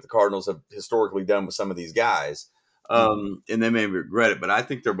mismanagement the Cardinals have historically done with some of these guys, and they may regret it. But I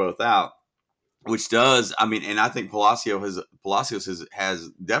think they're both out. Which does, I mean, and I think Palacios has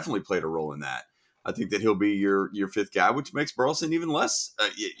definitely played a role in that. I think that he'll be your fifth guy, which makes Burleson even less,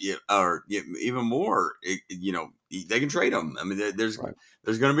 even more. They can trade him. I mean, there's going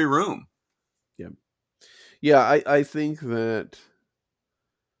to be room. Yeah. I think that.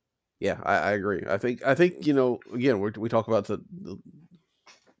 Yeah, I agree. I think again we talk about the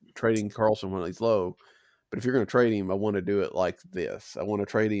trading Carlson when he's low, but if you're going to trade him, I want to do it like this. I want to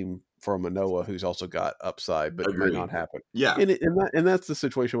trade him for Manoah, who's also got upside, but it may not happen. Yeah, and that's the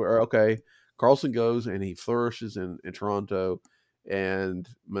situation where Carlson goes and he flourishes in Toronto, and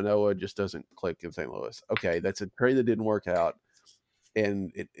Manoah just doesn't click in St. Louis. Okay, that's a trade that didn't work out,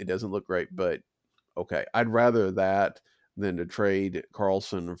 and it doesn't look great. But okay, I'd rather that than to trade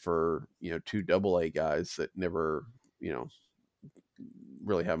Carlson for 2 AA guys that never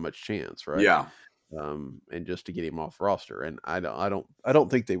really have much chance, right? Yeah. And just to get him off roster. And I don't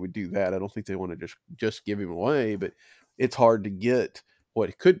think they would do that. I don't think they want to just give him away, but it's hard to get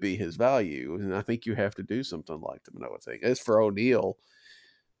what could be his value. And I think you have to do something like the Manoah thing. As for O'Neill,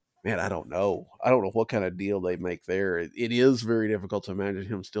 man, I don't know. I don't know what kind of deal they make there. It is very difficult to imagine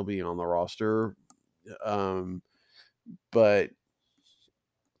him still being on the roster. But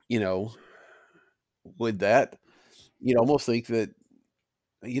with that, you'd almost think that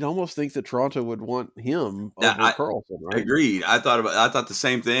Toronto would want him over Carlson, right? Agreed. I thought the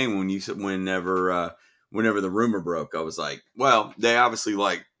same thing whenever the rumor broke. I was like, well, they obviously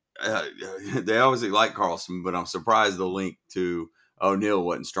like Carlson, but I'm surprised the link to O'Neill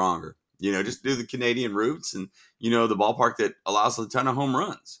wasn't stronger. Just do the Canadian roots and the ballpark that allows a ton of home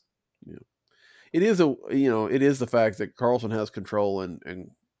runs. Yeah, it is the fact that Carlson has control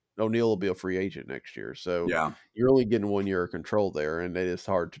and O'Neill will be a free agent next year. So yeah, you're only getting 1 year of control there, and it is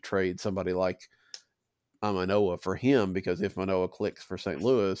hard to trade somebody like Manoah for him, because if Manoah clicks for St.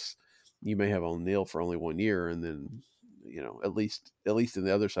 Louis, you may have O'Neill for only 1 year, and then at least in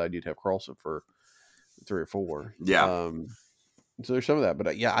the other side you'd have Carlson for 3 or 4. Yeah. So there's some of that, but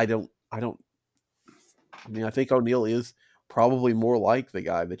I think O'Neill is probably more like the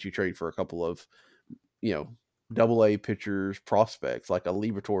guy that you trade for a couple of AA pitchers, prospects, like a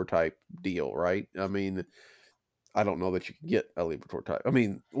Liberatore type deal, right? I mean, I don't know that you can get a Liberatore type. I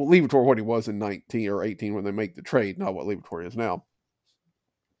mean, Liberatore what he was in 19 or 18 when they make the trade, not what Liberatore is now.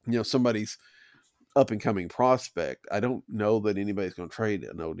 Somebody's up and coming prospect. I don't know that anybody's going to trade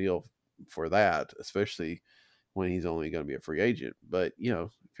an O'Neill for that, especially when he's only going to be a free agent. But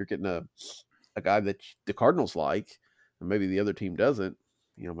if you're getting a guy that the Cardinals like, and maybe the other team doesn't,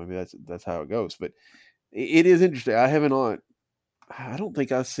 maybe that's how it goes. But it is interesting. I don't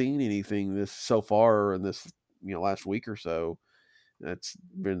think I've seen anything this so far in this last week or so that's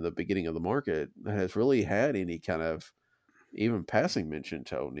been the beginning of the market that has really had any kind of even passing mention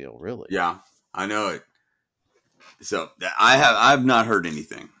to O'Neill, really. Yeah, I know it. So I've not heard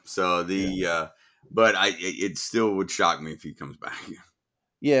anything. So but it still would shock me if he comes back.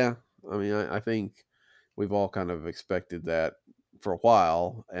 Yeah, I mean, I think we've all kind of expected that for a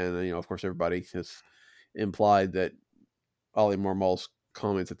while, and of course, everybody has implied that Ollie Marmol's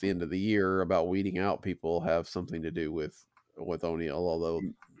comments at the end of the year about weeding out people have something to do with O'Neill, although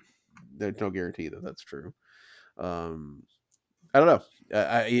there's no guarantee that that's true. I don't know.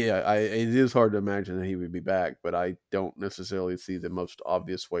 It is hard to imagine that he would be back, but I don't necessarily see the most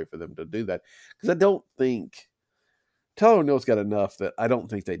obvious way for them to do that, because I don't think Tyler O'Neill's got enough that I don't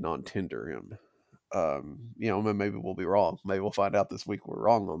think they'd non-tender him. Maybe we'll be wrong. Maybe we'll find out this week we're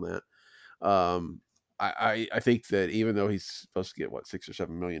wrong on that. I think that even though he's supposed to get $6 or $7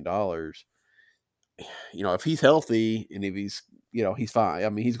 million, if he's healthy and if he's, he's fine. I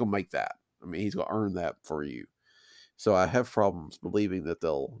mean, he's going to make that. I mean, he's going to earn that for you. So I have problems believing that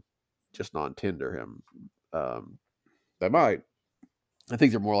they'll just non-tender him. They might. I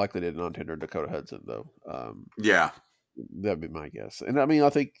think they're more likely to non-tender Dakota Hudson, though. Yeah. That'd be my guess. And I mean, I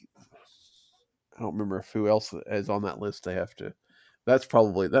don't remember who else is on that list. They have to.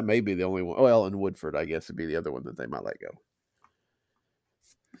 That may be the only one. Well, and Woodford, I guess, would be the other one that they might let go.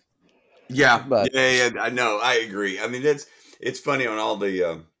 Yeah, But yeah, I know. I agree. I mean, it's funny on all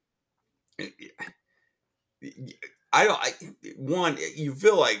the. You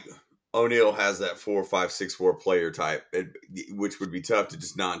feel like O'Neal has that 4-5-6-4 player type, which would be tough to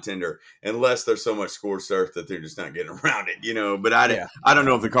just non-tender unless there's so much scored surf that they're just not getting around it, But I don't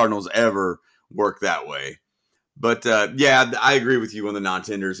know if the Cardinals ever work that way. But yeah, I agree with you on the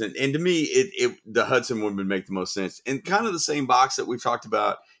non-tenders, and to me, the Hudson one would make the most sense, and kind of the same box that we've talked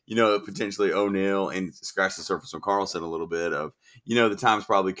about, potentially O'Neal and scratch the surface on Carlson a little bit of, the time's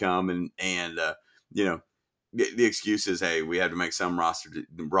probably come, and the excuse is, hey, we have to make some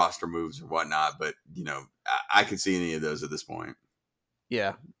roster moves or whatnot, but I could see any of those at this point.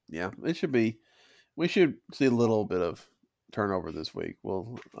 Yeah, it should be. We should see a little bit of turnover this week.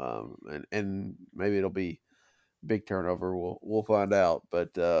 We'll and maybe it'll be big turnover. We'll find out,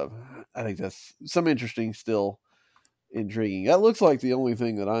 but I think that's some interesting, still intriguing. That looks like the only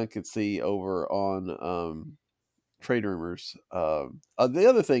thing that I could see over on trade rumors. The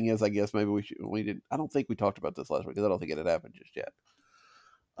other thing is, I guess maybe we did. I don't think we talked about this last week because I don't think it had happened just yet.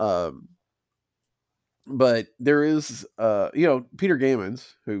 But there is, Peter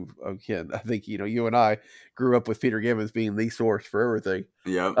Gammons, who, again, I think, you and I grew up with Peter Gammons being the source for everything.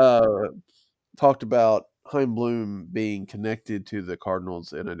 Yeah. Talked about Chaim Bloom being connected to the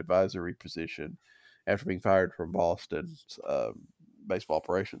Cardinals in an advisory position after being fired from Boston's baseball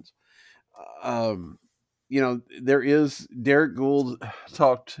operations. There is Derek Gould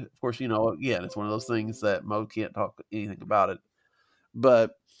talked, of course, again, it's one of those things that Mo can't talk anything about it,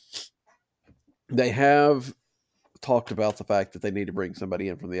 but they have talked about the fact that they need to bring somebody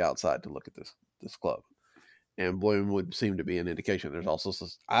in from the outside to look at this club, and Bloom would seem to be an indication. There's also,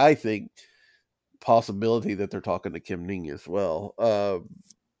 I think, possibility that they're talking to Kim Ning as well,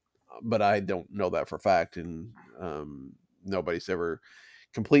 but I don't know that for a fact, and nobody's ever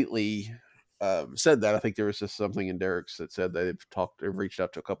completely said that. I think there was just something in Derek's that said they've reached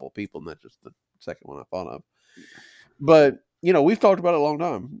out to a couple of people, and that's just the second one I thought of. But we've talked about it a long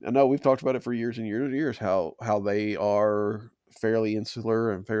time. I know we've talked about it for years and years and years, how they are fairly insular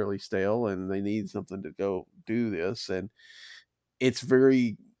and fairly stale, and they need something to go do this. And it's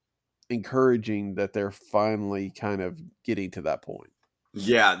very encouraging that they're finally kind of getting to that point.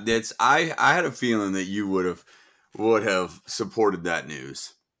 Yeah, I had a feeling that you would have supported that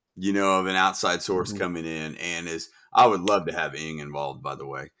news, of an outside source coming in, and I would love to have Ing involved, by the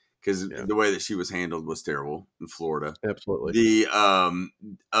way, because the way that she was handled was terrible in Florida. Absolutely.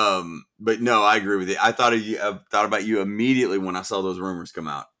 But no, I agree with you. I thought about you immediately when I saw those rumors come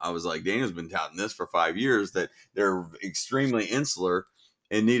out. I was like, Daniel's been touting this for 5 years, that they're extremely insular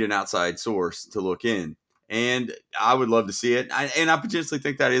and need an outside source to look in. And I would love to see it. And I potentially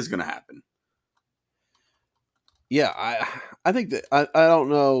think that is going to happen. Yeah, I think that I don't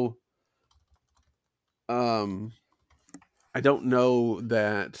know. I don't know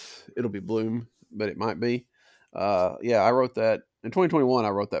that it'll be Bloom, but it might be. Yeah, I wrote that in 2021. I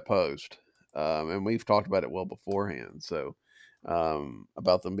wrote that post, and we've talked about it well beforehand. So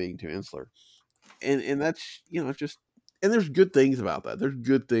about them being too insular, and that's it's just, and there's good things about that. There's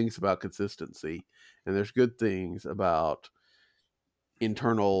good things about consistency, and there's good things about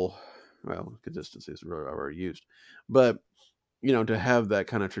internal. Well, consistency is really already used, but to have that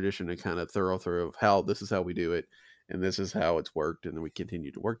kind of tradition and kind of thorough of how this is how we do it, and this is how it's worked, and then we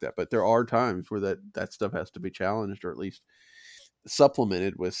continue to work that. But there are times where that stuff has to be challenged, or at least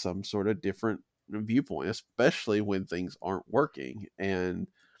supplemented with some sort of different viewpoint, especially when things aren't working. And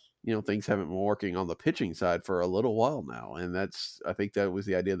things haven't been working on the pitching side for a little while now, and I think that was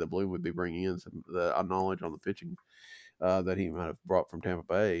the idea that Bloom would be bringing in some the knowledge on the pitching that he might have brought from Tampa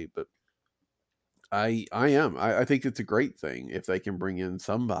Bay. But I think it's a great thing if they can bring in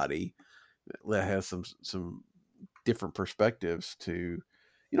somebody that has some different perspectives to,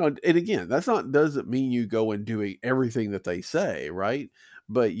 and again, doesn't mean you go and doing everything that they say, right?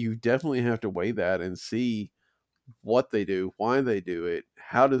 But you definitely have to weigh that and see what they do, why they do it,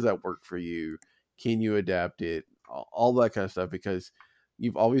 how does that work for you, can you adapt it, all that kind of stuff, because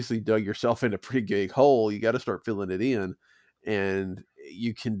you've obviously dug yourself in a pretty big hole. You got to start filling it in, and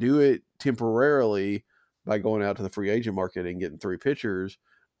you can do it temporarily by going out to the free agent market and getting 3 pitchers,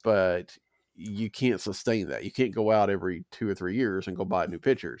 but you can't sustain that. You can't go out every 2 or 3 years and go buy new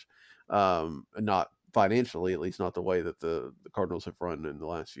pitchers. Not financially, at least not the way that the Cardinals have run in the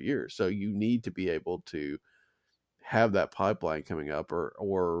last few years. So you need to be able to have that pipeline coming up,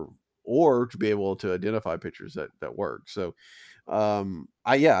 or to be able to identify pitchers that work. So,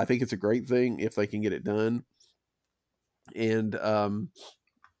 I think it's a great thing if they can get it done, and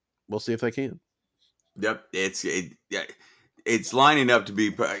we'll see if they can. Yep, it's lining up to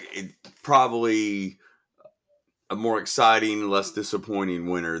be probably a more exciting, less disappointing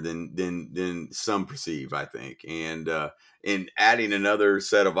winter than some perceive, I think, and adding another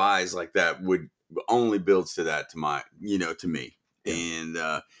set of eyes like that would only builds to that to me,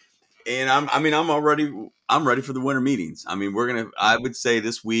 yeah. And I'm ready for the winter meetings. I mean, I would say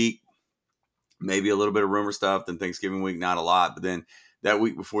this week, maybe a little bit of rumor stuff, then Thanksgiving week, not a lot, but then that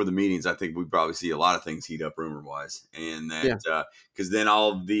week before the meetings, I think we probably see a lot of things heat up rumor wise, and that because then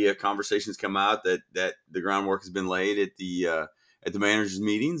all of the conversations come out that the groundwork has been laid at the managers'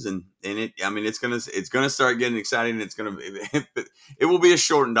 meetings, and it's gonna start getting exciting. It will be a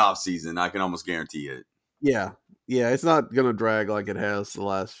shortened off season. I can almost guarantee it. Yeah, it's not gonna drag like it has the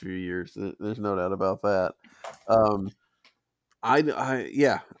last few years. There's no doubt about that. I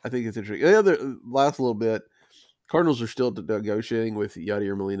think it's interesting. The other last little bit. Cardinals are still negotiating with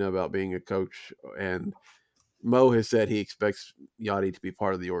Yadier Molina about being a coach, and Mo has said he expects Yadi to be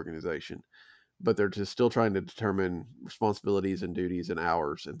part of the organization, but they're just still trying to determine responsibilities and duties and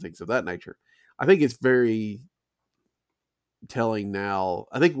hours and things of that nature. I think it's very telling now.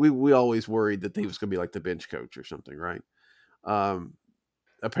 I think we always worried that he was going to be like the bench coach or something, right?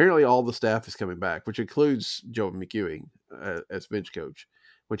 Apparently all the staff is coming back, which includes Joe McEwing as bench coach,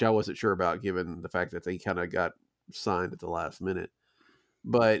 which I wasn't sure about given the fact that they kind of got signed at the last minute.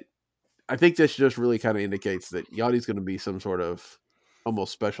 But I think this just really kind of indicates that Yadi's going to be some sort of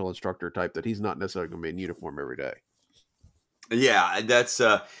almost special instructor type, that he's not necessarily going to be in uniform every day. Yeah, that's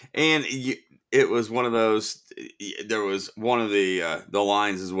it was one of those. There was one of the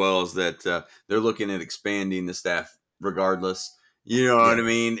lines as well as that they're looking at expanding the staff regardless. You know what I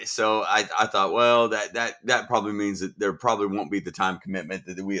mean? So I thought, well, that probably means that there probably won't be the time commitment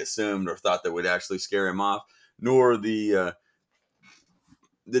that we assumed or thought that would actually scare him off, nor the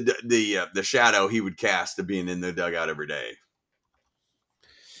shadow he would cast of being in the dugout every day.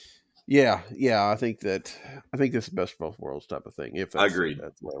 Yeah. I think this is best of both worlds type of thing. If that's the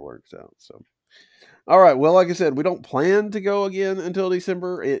way it works out. So, all right. Well, like I said, we don't plan to go again until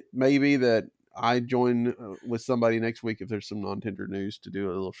December. It may be that I join with somebody next week if there's some non-tender news to do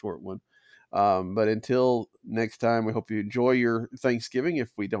a little short one. But until next time, we hope you enjoy your Thanksgiving if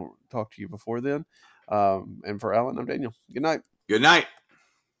we don't talk to you before then. And for Alan, I'm Daniel. Good night. Good night.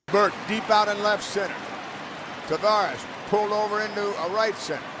 Burke deep out in left center. Tavares pulled over into a right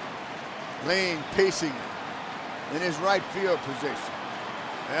center. Lane pacing in his right field position.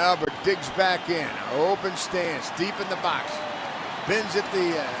 Albert digs back in. Open stance deep in the box. Bends at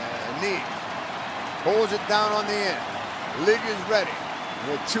the knees. Holds it down on the end. League is ready.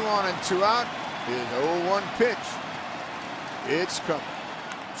 With 2 on and 2 out. His 0-1 pitch. It's coming.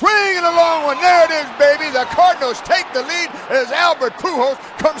 Swinging a long one. There it is, baby. The Cardinals take the lead as Albert Pujols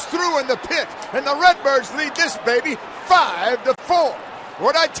comes through in the pitch. And the Redbirds lead this baby 5-4.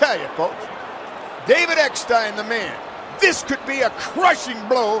 What'd I tell you, folks? David Eckstein, the man. This could be a crushing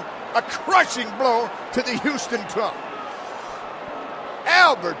blow to the Houston club.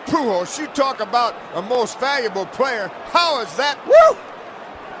 Albert Pujols, you talk about a most valuable player. How is that? Woo!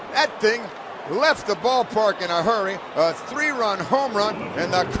 That thing left the ballpark in a hurry. A 3-run home run,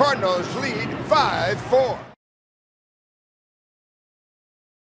 and the Cardinals lead 5-4.